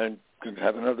 but I could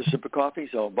have another sip of coffee,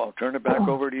 so I'll turn it back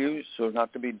over to you so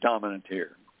not to be dominant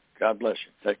here. God bless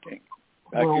you. Take care.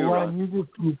 Back to you,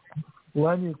 Ron.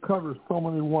 Len, you cover so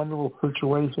many wonderful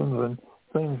situations and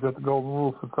things that the Golden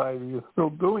Rule Society is still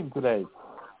doing today.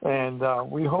 And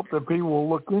we hope that people will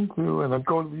look into and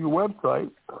go to your website.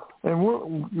 And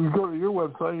you go to your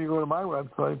website, you go to my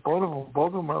website. Both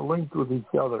of them are linked with each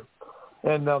other.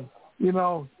 And,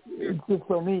 it's just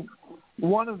so neat.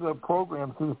 One of the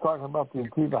programs he was talking about, the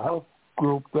Antiva Health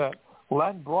Group that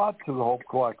Len brought to the Hope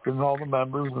Collection, and all the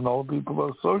members and all the people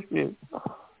that associate.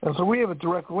 And so we have a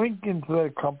direct link into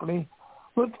that company.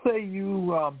 Let's say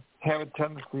you have a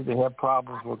tendency to have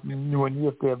problems with when you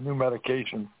have to have new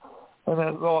medications. And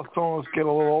as some of us get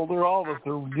a little older, all of us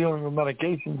are dealing with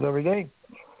medications every day.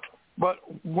 But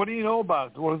what do you know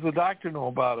about it? What does the doctor know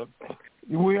about it?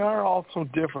 We are all so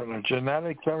different, our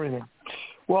genetics, everything.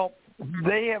 Well,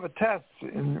 they have a test,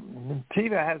 and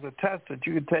Tina has a test that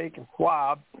you can take, a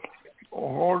swab,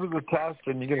 or order the test,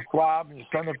 and you get a swab, and you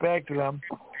send it back to them.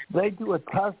 They do a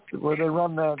test where they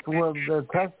run that, where they're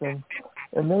testing,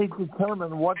 and they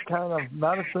determine what kind of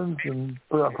medicines and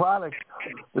products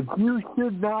that you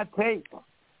should not take.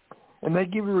 And they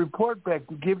give you a report back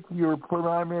to give to your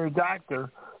primary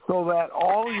doctor so that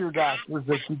all your doctors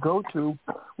that you go to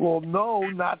will know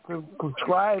not to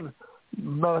prescribe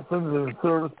medicines and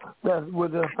service that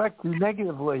would affect you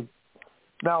negatively.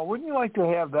 Now, wouldn't you like to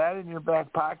have that in your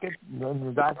back pocket and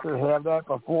your doctor have that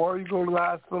before you go to the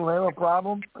hospital and have a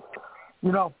problem?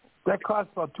 That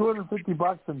costs about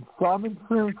 $250, and some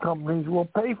insurance companies will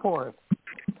pay for it.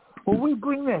 Well, we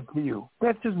bring that to you.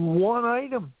 That's just one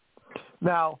item.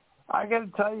 Now, I got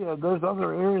to tell you, there's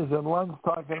other areas that Len's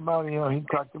talking about. He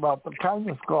talked about the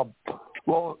Kindness Club.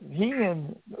 Well, he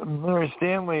and Mary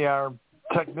Stanley, our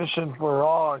technician for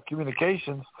all our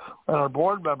communications, and our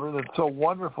board member that's so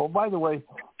wonderful. By the way,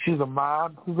 she's a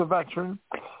mom. She's a veteran.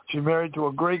 She's married to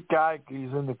a great guy.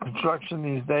 He's in the construction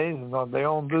these days, and they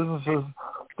own businesses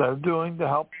they're doing to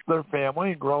help their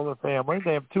family, grow their family.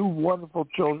 They have two wonderful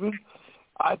children.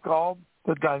 I call them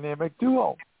the dynamic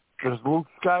duo. There's Luke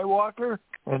Skywalker,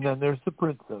 and then there's the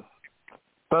princess,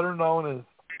 better known as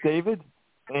David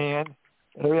and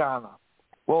Ariana.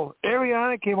 Well,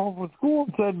 Ariana came home from school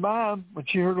and said, Mom, when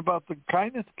she heard about the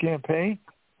kindness campaign,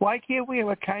 why can't we have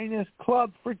a kindness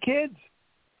club for kids?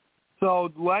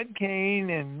 So Len Kaine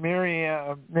and Mary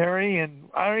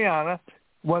and Ariana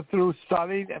went through,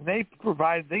 studied, and they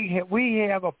provided. We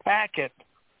have a packet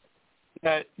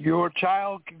that your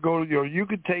child can go to. You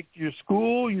could take your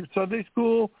school, your Sunday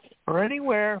school, or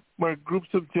anywhere where groups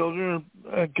of children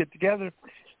get together,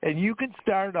 and you can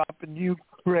start up and you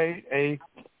create a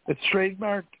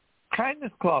trademark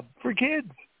kindness club for kids.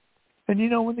 And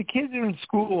when the kids are in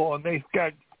school and they've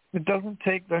got, it doesn't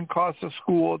cost the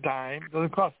school a dime, it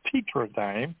doesn't cost the teacher a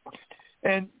dime,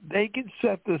 and they can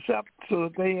set this up so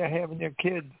that they are having their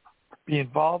kids be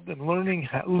involved in learning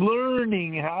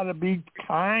how to be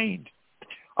kind,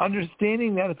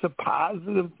 understanding that it's a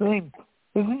positive thing.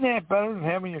 Isn't that better than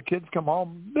having your kids come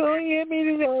home, Billy hit me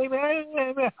today?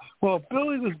 Well, if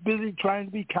Billy was busy trying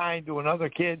to be kind to another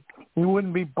kid, he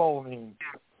wouldn't be bullying.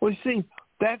 Well, you see,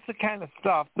 that's the kind of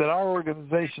stuff that our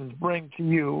organizations bring to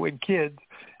you and kids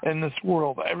in this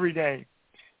world every day.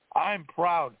 I'm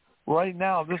proud. Right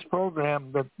now, this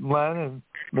program that Len and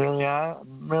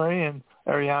Mary and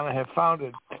Ariana have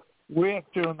founded, we're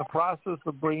actually in the process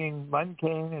of bringing Len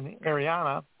Kaine and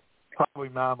Ariana. Probably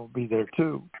Mom will be there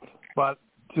too. But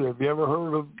have you ever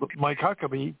heard of Mike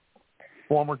Huckabee,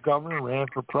 former governor, ran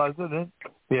for president?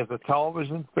 He has a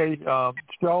television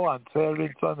show on Saturday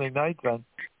and Sunday nights on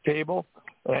cable,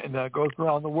 and goes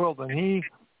around the world. And he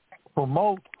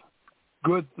promotes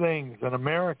good things and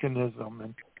Americanism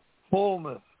and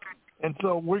fullness. And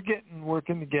so we're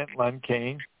working to get Len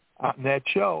Kaine on that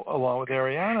show along with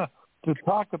Ariana to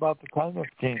talk about the kindness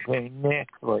campaign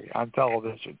naturally on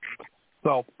television.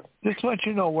 So just want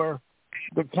you to know where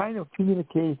the kind of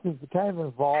communications, the kind of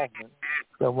involvement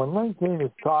that when Len Kaine is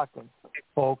talking,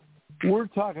 folks, we're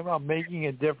talking about making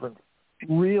a difference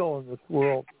real in this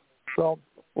world. So,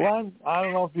 Len, I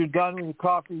don't know if you're done with your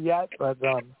coffee yet, but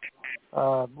I'd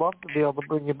love to be able to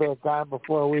bring you back on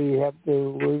before we have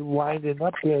to wind it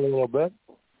up here a little bit.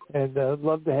 And I'd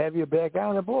love to have you back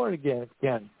on the board again if you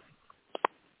can.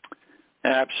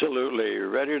 Absolutely.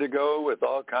 Ready to go with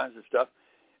all kinds of stuff.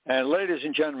 And ladies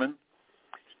and gentlemen,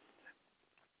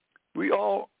 we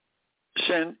all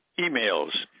send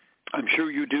emails. I'm sure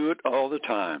you do it all the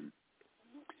time.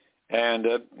 And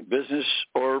business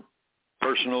or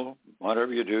personal,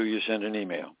 whatever you do, you send an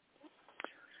email.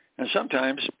 And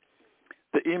sometimes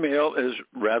the email is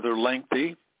rather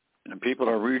lengthy, and people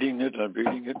are reading it.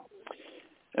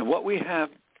 And what we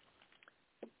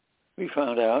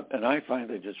found out, and I find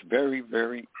that it's very,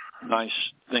 very nice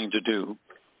thing to do,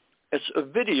 it's a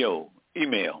video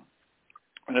email,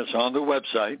 and it's on the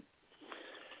website.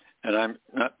 And I'm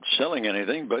not selling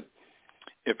anything, but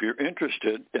if you're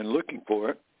interested in looking for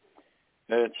it,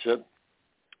 it's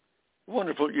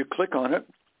wonderful. You click on it,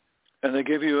 and they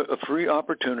give you a free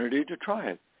opportunity to try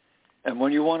it. And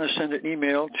when you want to send an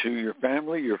email to your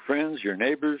family, your friends, your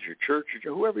neighbors, your church,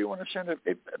 or whoever you want to send a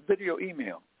video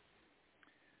email,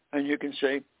 and you can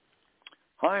say,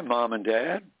 hi, Mom and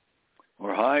Dad,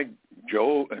 or hi,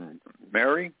 Joe and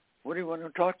Mary, what do you want to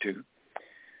talk to?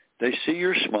 They see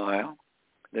your smile,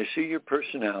 they see your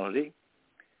personality,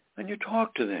 and you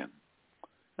talk to them,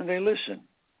 and they listen.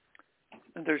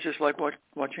 And they're just like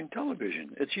watching television.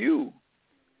 It's you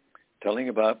telling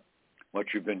about what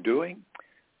you've been doing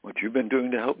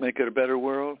to help make it a better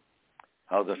world,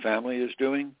 how the family is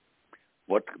doing,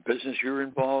 what business you're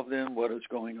involved in, what is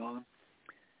going on.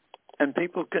 And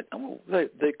people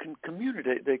they can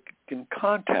communicate, they can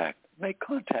make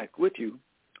contact with you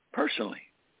personally.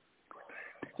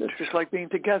 It's just like being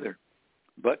together,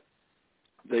 but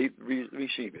they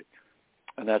receive it.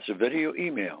 And that's a video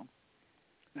email.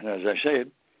 And as I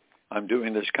said, I'm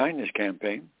doing this kindness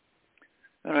campaign,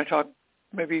 and I talk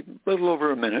maybe a little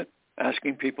over a minute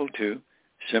asking people to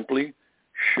simply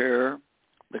share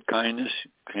the kindness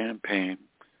campaign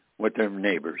with their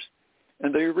neighbors,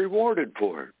 and they're rewarded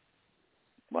for it.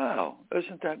 Wow,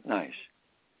 isn't that nice?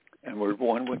 And we're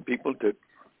wanting people to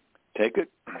take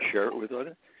it and share it with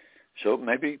others. So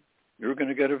maybe you're going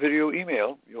to get a video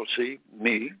email. You'll see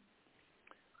me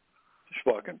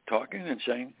talking and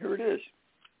saying, here it is.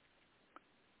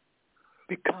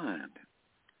 Be kind,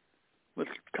 with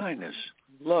kindness,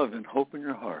 love, and hope in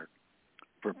your heart,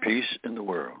 for peace in the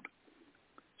world.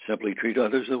 Simply treat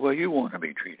others the way you want to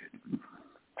be treated,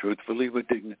 truthfully with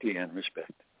dignity and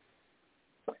respect.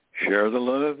 Share the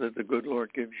love that the good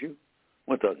Lord gives you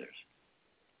with others.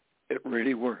 It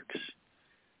really works.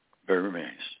 Very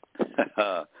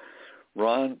nice.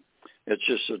 Ron, it's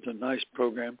just a nice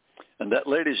program. And that,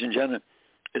 ladies and gentlemen,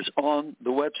 is on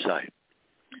the website.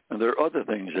 And there are other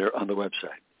things there on the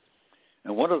website.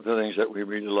 And one of the things that we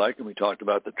really like, and we talked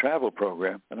about the travel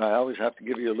program, and I always have to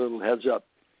give you a little heads up.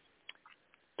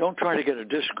 Don't try to get a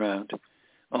discount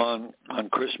on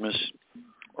Christmas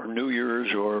or New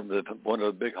Year's or one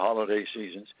of the big holiday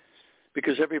seasons,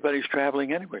 because everybody's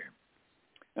traveling anywhere.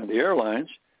 And the airlines,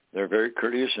 they're very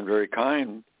courteous and very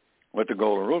kind with the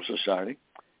Golden Rule Society.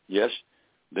 Yes,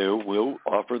 they will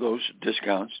offer those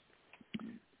discounts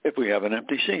if we have an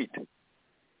empty seat,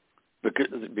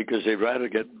 because they'd rather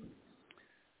get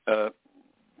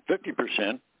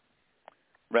 50%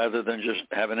 rather than just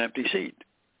have an empty seat.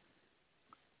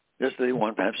 Yes, they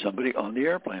want to have somebody on the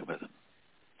airplane with them.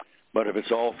 But if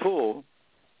it's all full,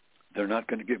 they're not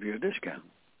going to give you a discount.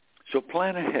 So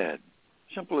plan ahead.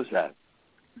 Simple as that.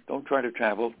 Don't try to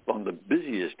travel on the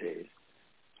busiest days,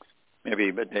 maybe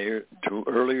a day or two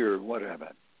early or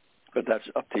whatever. But that's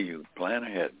up to you. Plan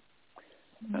ahead.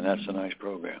 And that's a nice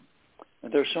program.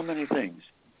 And there's so many things.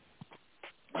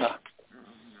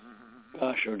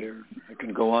 Gosh, oh dear, I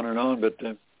can go on and on, but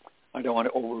I don't want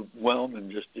to overwhelm and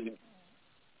just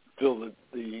fill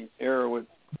the air with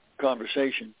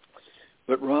conversation.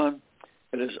 But Ron,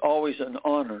 it is always an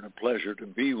honor and a pleasure to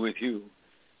be with you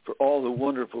for all the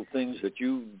wonderful things that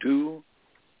you do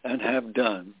and have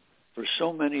done for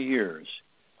so many years.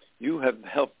 You have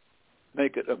helped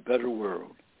make it a better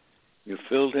world. You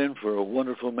filled in for a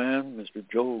wonderful man, Mr.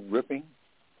 Joe Ripping,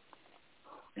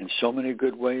 in so many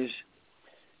good ways.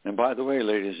 And by the way,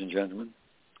 ladies and gentlemen,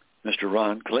 Mr.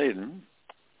 Ron Clayton,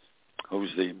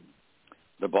 who's the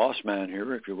boss man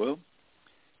here, if you will,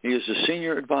 he is a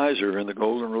senior advisor in the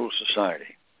Golden Rule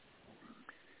Society.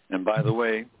 And by the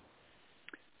way,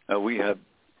 we have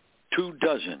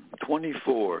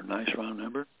 24, nice round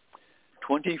number,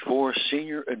 24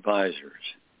 senior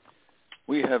advisors.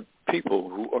 We have people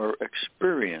who are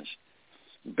experienced,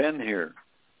 been here,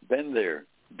 been there,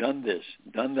 done this,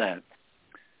 done that.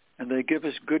 And they give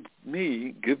us good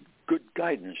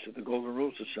guidance to the Golden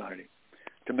Rule Society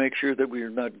to make sure that we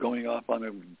are not going off on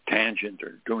a tangent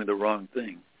or doing the wrong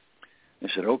thing. They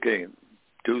said, okay,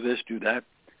 do this, do that,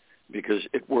 because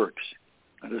it works.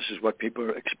 And this is what people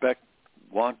expect,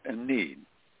 want, and need.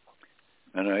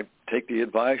 And I take the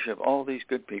advice of all these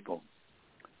good people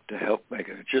to help make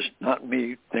it. It's just not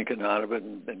me thinking out of it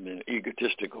and an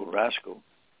egotistical rascal.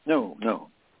 No.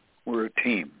 We're a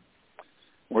team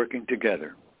working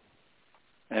together.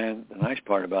 And the nice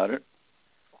part about it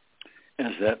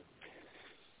is that,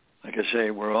 like I say,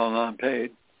 we're all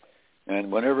non-paid.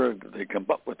 And whenever they come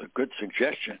up with a good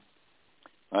suggestion,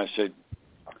 I say,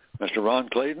 Mr. Ron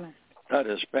Clayton, that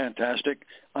is fantastic.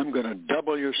 I'm going to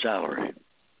double your salary.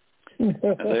 And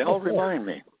they all remind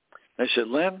me. They said,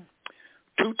 Len,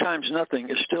 2 times nothing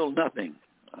is still nothing.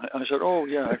 I said, oh,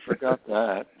 yeah, I forgot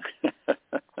that.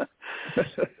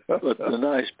 But the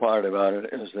nice part about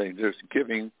it is they're just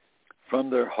giving from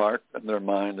their heart and their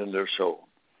mind and their soul.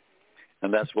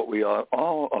 And that's what we all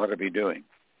ought to be doing.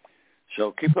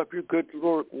 So keep up your good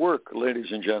work,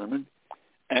 ladies and gentlemen,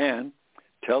 and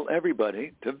tell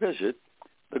everybody to visit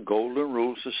the Golden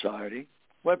Rule Society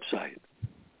website.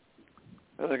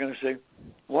 And they're going to say,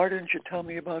 why didn't you tell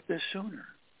me about this sooner?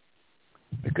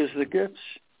 Because the gifts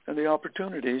and the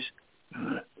opportunities,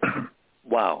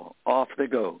 wow, off they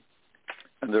go.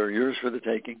 And they're yours for the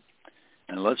taking.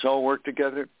 And let's all work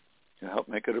together to help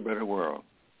make it a better world.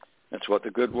 That's what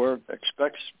the good word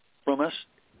expects from us.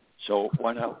 So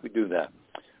why not we do that?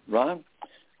 Ron,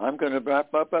 I'm going to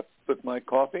wrap up with my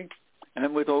coffee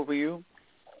and with over you.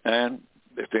 And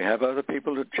if they have other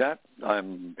people to chat,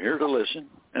 I'm here to listen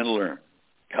and learn.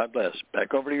 God bless.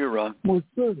 Back over to you, Ron. Well,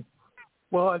 good.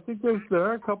 Well, I think there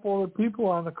are a couple of people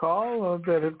on the call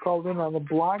that have called in on the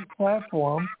blog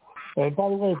platform. And by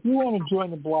the way, if you want to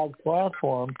join the blog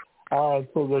platform so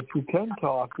that you can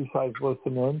talk besides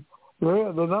listening,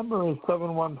 the number is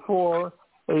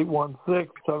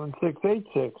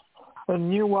 714-816-7686.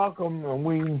 And you're welcome, and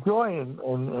we enjoy and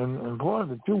implore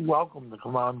that you're welcome to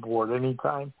come on board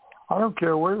anytime. I don't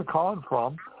care where you're calling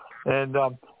from. And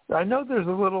I know there's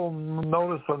a little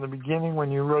notice on the beginning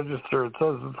when you register. It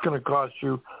says it's going to cost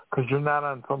you, because you're not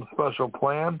on some special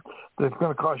plan, that it's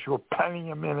going to cost you a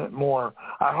penny a minute more.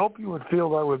 I hope you would feel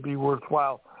that would be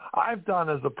worthwhile. I've done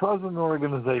as a president of the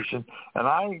organization, and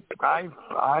I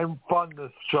fund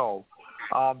this show.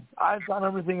 I've done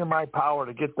everything in my power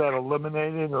to get that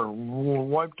eliminated or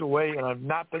wiped away, and I've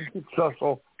not been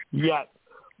successful yet.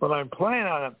 But I'm planning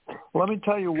on it. Let me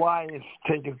tell you why it's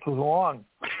taken so long.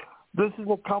 This is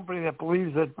a company that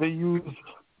believes that they use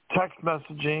text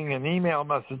messaging and email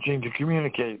messaging to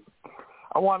communicate.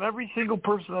 I want every single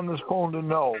person on this phone to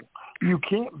know You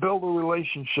can't build a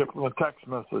relationship with a text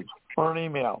message or an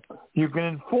email. You can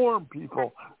inform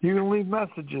people. You can leave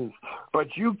messages, but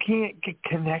you can't get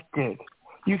connected.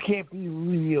 You can't be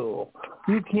real.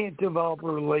 You can't develop a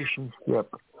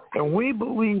relationship. And we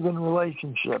believe in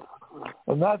relationships.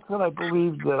 And that's what I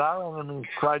believe that our enemies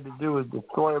tried to do, is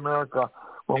destroy America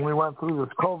when we went through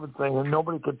this COVID thing and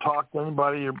nobody could talk to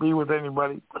anybody or be with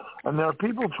anybody. And there are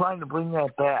people trying to bring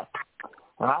that back.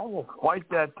 And I will fight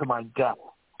that to my death.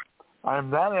 I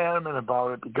am that adamant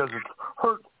about it because it's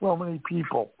hurt so many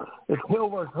people. It's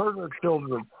hurt our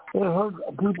children. It hurt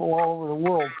people all over the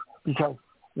world because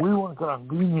we weren't going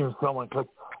to be near someone because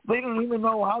they don't even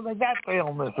know how they got the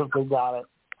illness if they got it.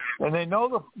 And they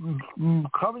know the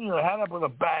covering your head up with a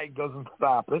bag doesn't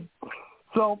stop it.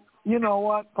 So, you know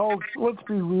what, folks, let's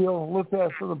be real. Let's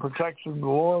ask for the protection of the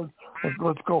Lord.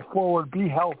 Let's go forward. Be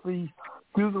healthy.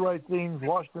 Do the right things.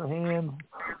 Wash your hands.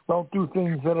 Don't do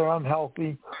things that are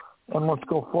unhealthy. And let's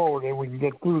go forward and we can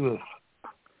get through this.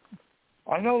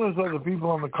 I know there's other people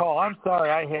on the call. I'm sorry,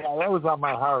 that was on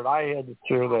my heart. I had to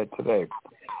share that today.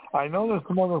 I know there's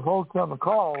some other folks on the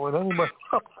call. Would anybody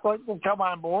else like to come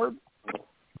on board?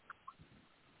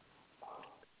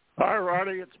 Hi,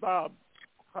 Ronnie. It's Bob.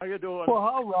 How you doing? Well,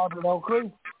 hi, Robert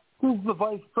Oakley. Who's the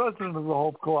vice president of the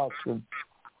Hope Collection?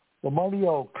 The Mighty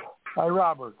Oak. Hi,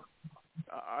 Robert.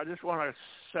 I just want to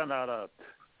send out a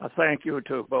thank you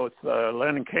to both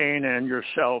Len Kaine and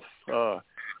yourself.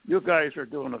 You guys are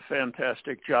doing a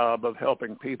fantastic job of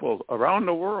helping people around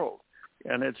the world,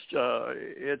 and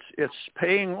it's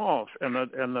paying off. And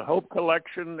the Hope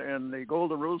Collection and the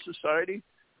Golden Rule Society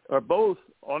are both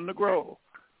on the grow.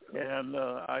 And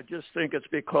I just think it's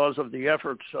because of the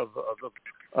efforts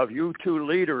of you two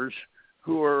leaders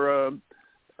who are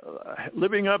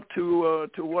living up to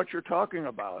what you're talking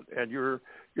about. And you're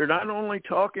not only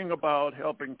talking about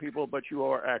helping people, but you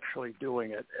are actually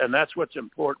doing it. And that's what's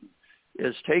important,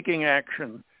 is taking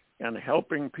action and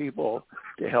helping people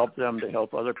to help them to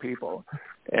help other people.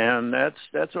 And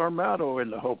that's our motto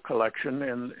in the Hope Collection.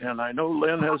 And I know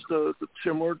Len has the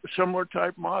similar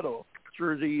type motto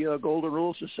through the Golden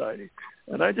Rule Society.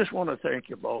 And I just want to thank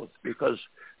you both, because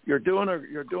you're doing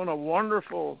a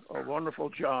wonderful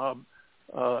job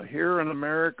here in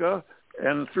America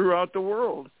and throughout the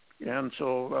world. And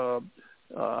so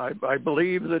I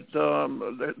believe that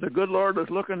the good Lord is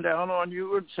looking down on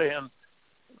you and saying,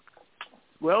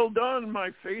 "Well done,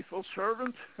 my faithful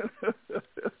servant."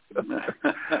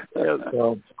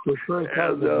 Well, it's very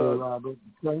kind of you, Robert.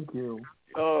 Thank you.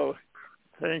 Oh,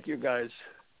 thank you, guys.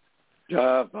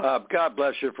 God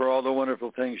bless you for all the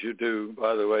wonderful things you do,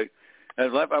 by the way.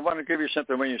 And I want to give you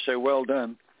something when you say well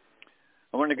done.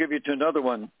 I want to give you to another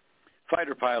one.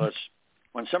 Fighter pilots.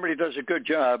 When somebody does a good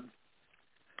job,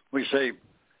 we say,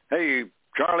 "Hey,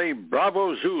 Charlie,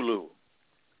 Bravo Zulu."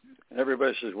 And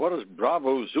everybody says, "What does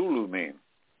Bravo Zulu mean?"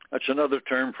 That's another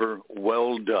term for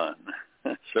well done.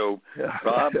 So,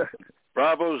 Bob,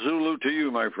 Bravo Zulu to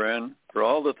you, my friend, for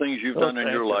all the things you've done in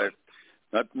your life.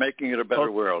 Not making it a better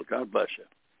world. God bless you.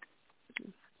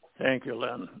 Thank you,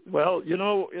 Len. Well,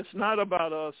 it's not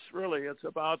about us, really. It's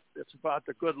about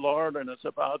the good Lord, and it's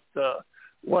about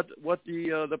what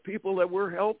the people that we're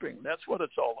helping. That's what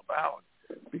it's all about,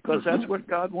 because that's what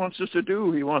God wants us to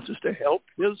do. He wants us to help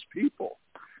His people,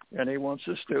 and He wants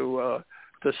us to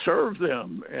serve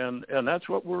them, and that's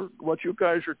what you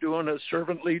guys are doing as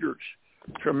servant leaders.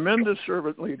 Tremendous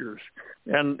servant leaders.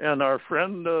 And our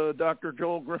friend Dr.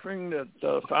 Joel Griffin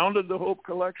that founded the Hope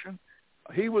Collection,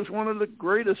 he was one of the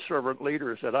greatest servant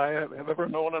leaders that I have ever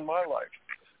known in my life.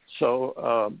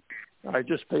 So I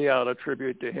just pay out a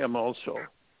tribute to him also.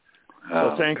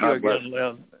 So thank you again,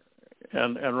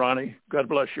 Len and Ronnie. God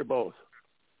bless you both.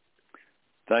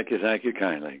 Thank you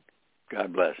kindly.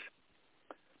 God bless.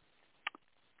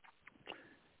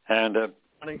 And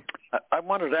I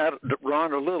wanted to add,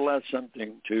 Ron, add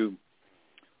something to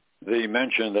the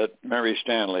mention that Mary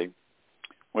Stanley,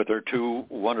 with her two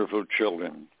wonderful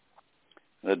children,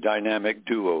 the dynamic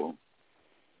duo,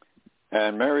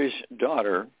 and Mary's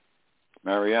daughter,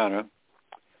 Mariana,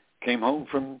 came home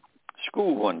from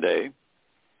school one day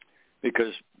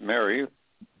because Mary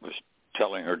was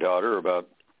telling her daughter about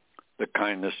the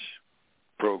kindness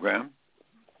program.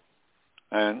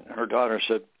 And her daughter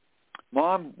said,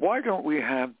 "Mom, why don't we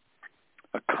have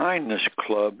a kindness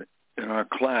club in our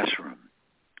classroom?"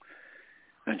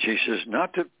 And she says,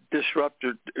 not to disrupt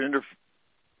or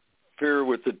interfere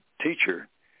with the teacher,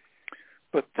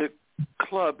 but the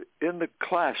club in the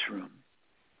classroom.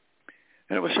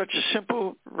 And it was such a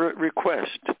simple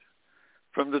request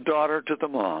from the daughter to the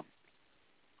mom.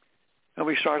 And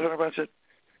we started about it.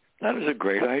 That is a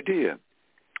great idea.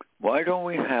 Why don't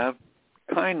we have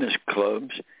kindness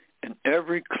clubs in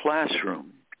every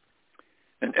classroom,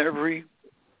 in every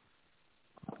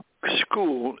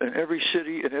school, in every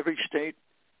city, in every state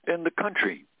in the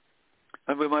country.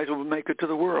 And we might as well make it to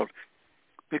the world,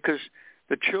 because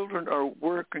the children are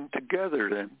working together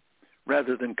then,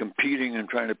 rather than competing and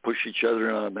trying to push each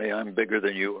other on, hey, I'm bigger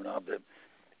than you, and I'm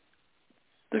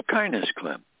the kindness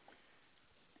club.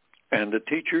 And the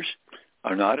teachers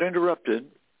are not interrupted.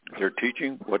 They're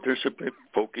teaching what they're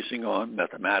focusing on,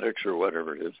 mathematics or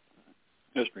whatever it is,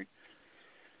 history.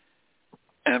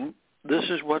 And this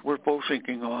is what we're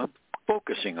focusing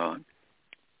on.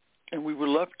 And we would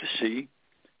love to see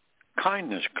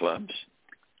kindness clubs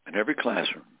in every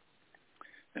classroom,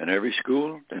 in every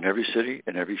school, in every city,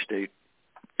 in every state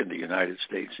in the United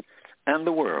States and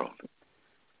the world.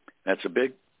 That's a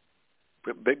big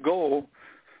goal,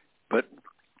 but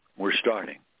we're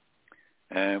starting.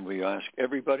 And we ask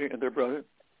everybody and their brother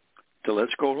to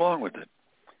let's go along with it,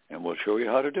 and we'll show you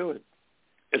how to do it.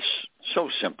 It's so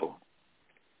simple.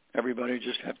 Everybody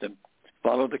just have to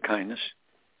follow the kindness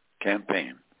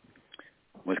campaign.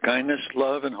 With kindness,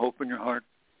 love, and hope in your heart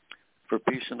for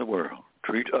peace in the world.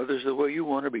 Treat others the way you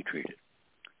want to be treated,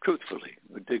 truthfully,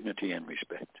 with dignity and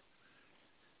respect.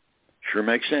 Sure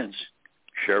makes sense,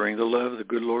 sharing the love the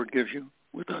good Lord gives you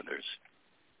with others.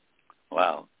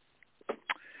 Wow.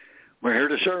 We're here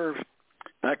to serve.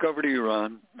 Back over to you,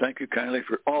 Ron. Thank you kindly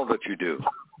for all that you do.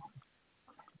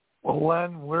 Well,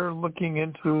 Len, we're looking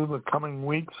into the coming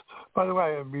weeks. By the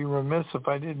way, I'd be remiss if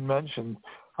I didn't mention,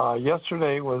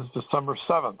 yesterday was December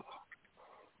 7th.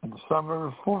 On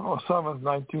December 7th,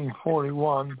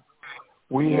 1941,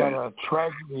 we had a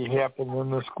tragedy happen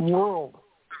in this world,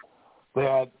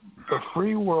 that the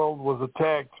free world was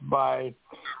attacked by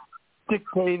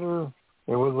dictator.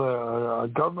 It was a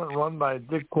government run by a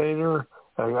dictator.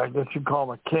 I guess you'd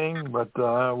call him a king, but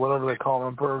whatever they call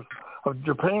him, of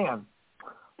Japan.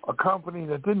 A company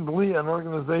that an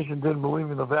organization didn't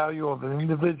believe in the value of an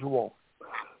individual.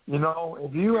 You know,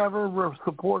 if you ever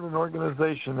support an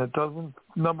organization that doesn't,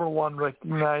 number one,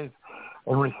 recognize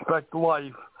and respect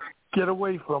life, get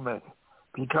away from it,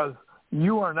 because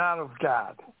you are not of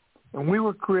God. And we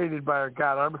were created by our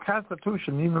God. Our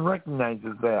Constitution even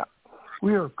recognizes that.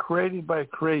 We are created by a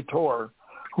creator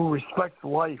who respects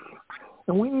life.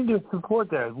 And we need to support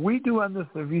that. If we do on this,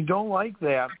 if you don't like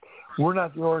that, we're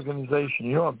not the organization.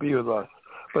 You don't be with us.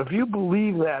 But if you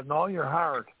believe that in all your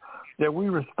heart, that we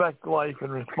respect life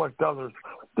and respect others,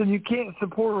 then you can't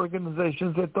support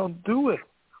organizations that don't do it.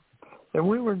 And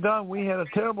we were done. We had a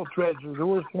terrible tragedy, the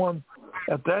worst one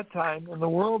at that time in the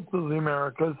world to the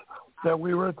Americas, that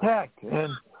we were attacked.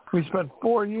 And we spent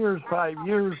 5 years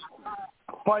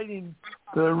fighting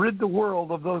to rid the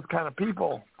world of those kind of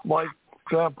people, like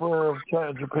the Emperor of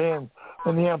China, Japan,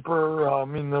 and the Emperor,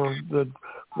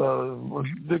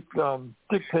 the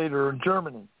dictator in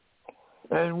Germany.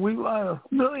 And we lost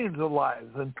millions of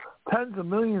lives and tens of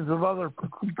millions of other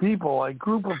people, a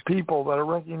group of people that are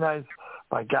recognized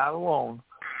by God alone.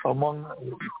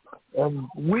 And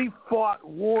we fought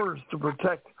wars to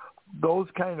protect those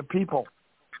kind of people.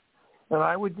 And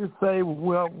I would just say,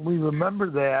 well, we remember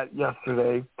that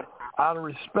yesterday out of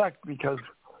respect, because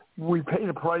we paid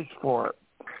a price for it.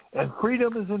 And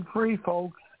freedom isn't free,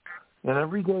 folks. And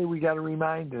every day we got to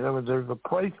remind them there's a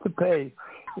price to pay.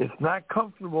 It's not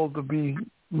comfortable to be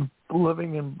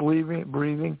living and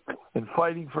breathing and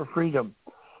fighting for freedom.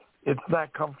 It's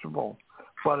not comfortable,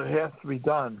 but it has to be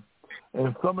done. And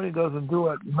if somebody doesn't do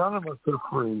it, none of us are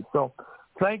free. So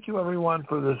thank you, everyone,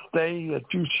 for this day that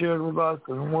you shared with us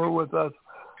and were with us.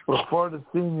 Look forward to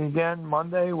seeing you again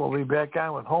Monday. We'll be back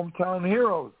on with Hometown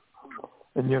Heroes.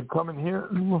 And you're coming here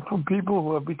from people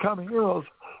who have become heroes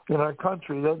in our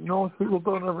country that most people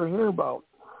don't ever hear about.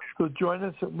 So join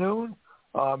us at noon.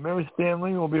 Mary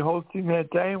Stanley will be hosting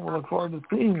that day, and we'll look forward to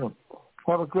seeing you.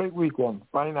 Have a great weekend.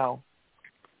 Bye now.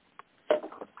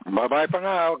 Bye-bye for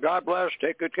now. God bless.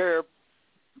 Take good care.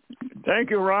 Thank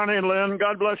you, Ronnie and Len.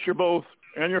 God bless you both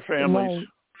and your families.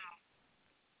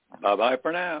 Bye-bye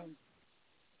for now.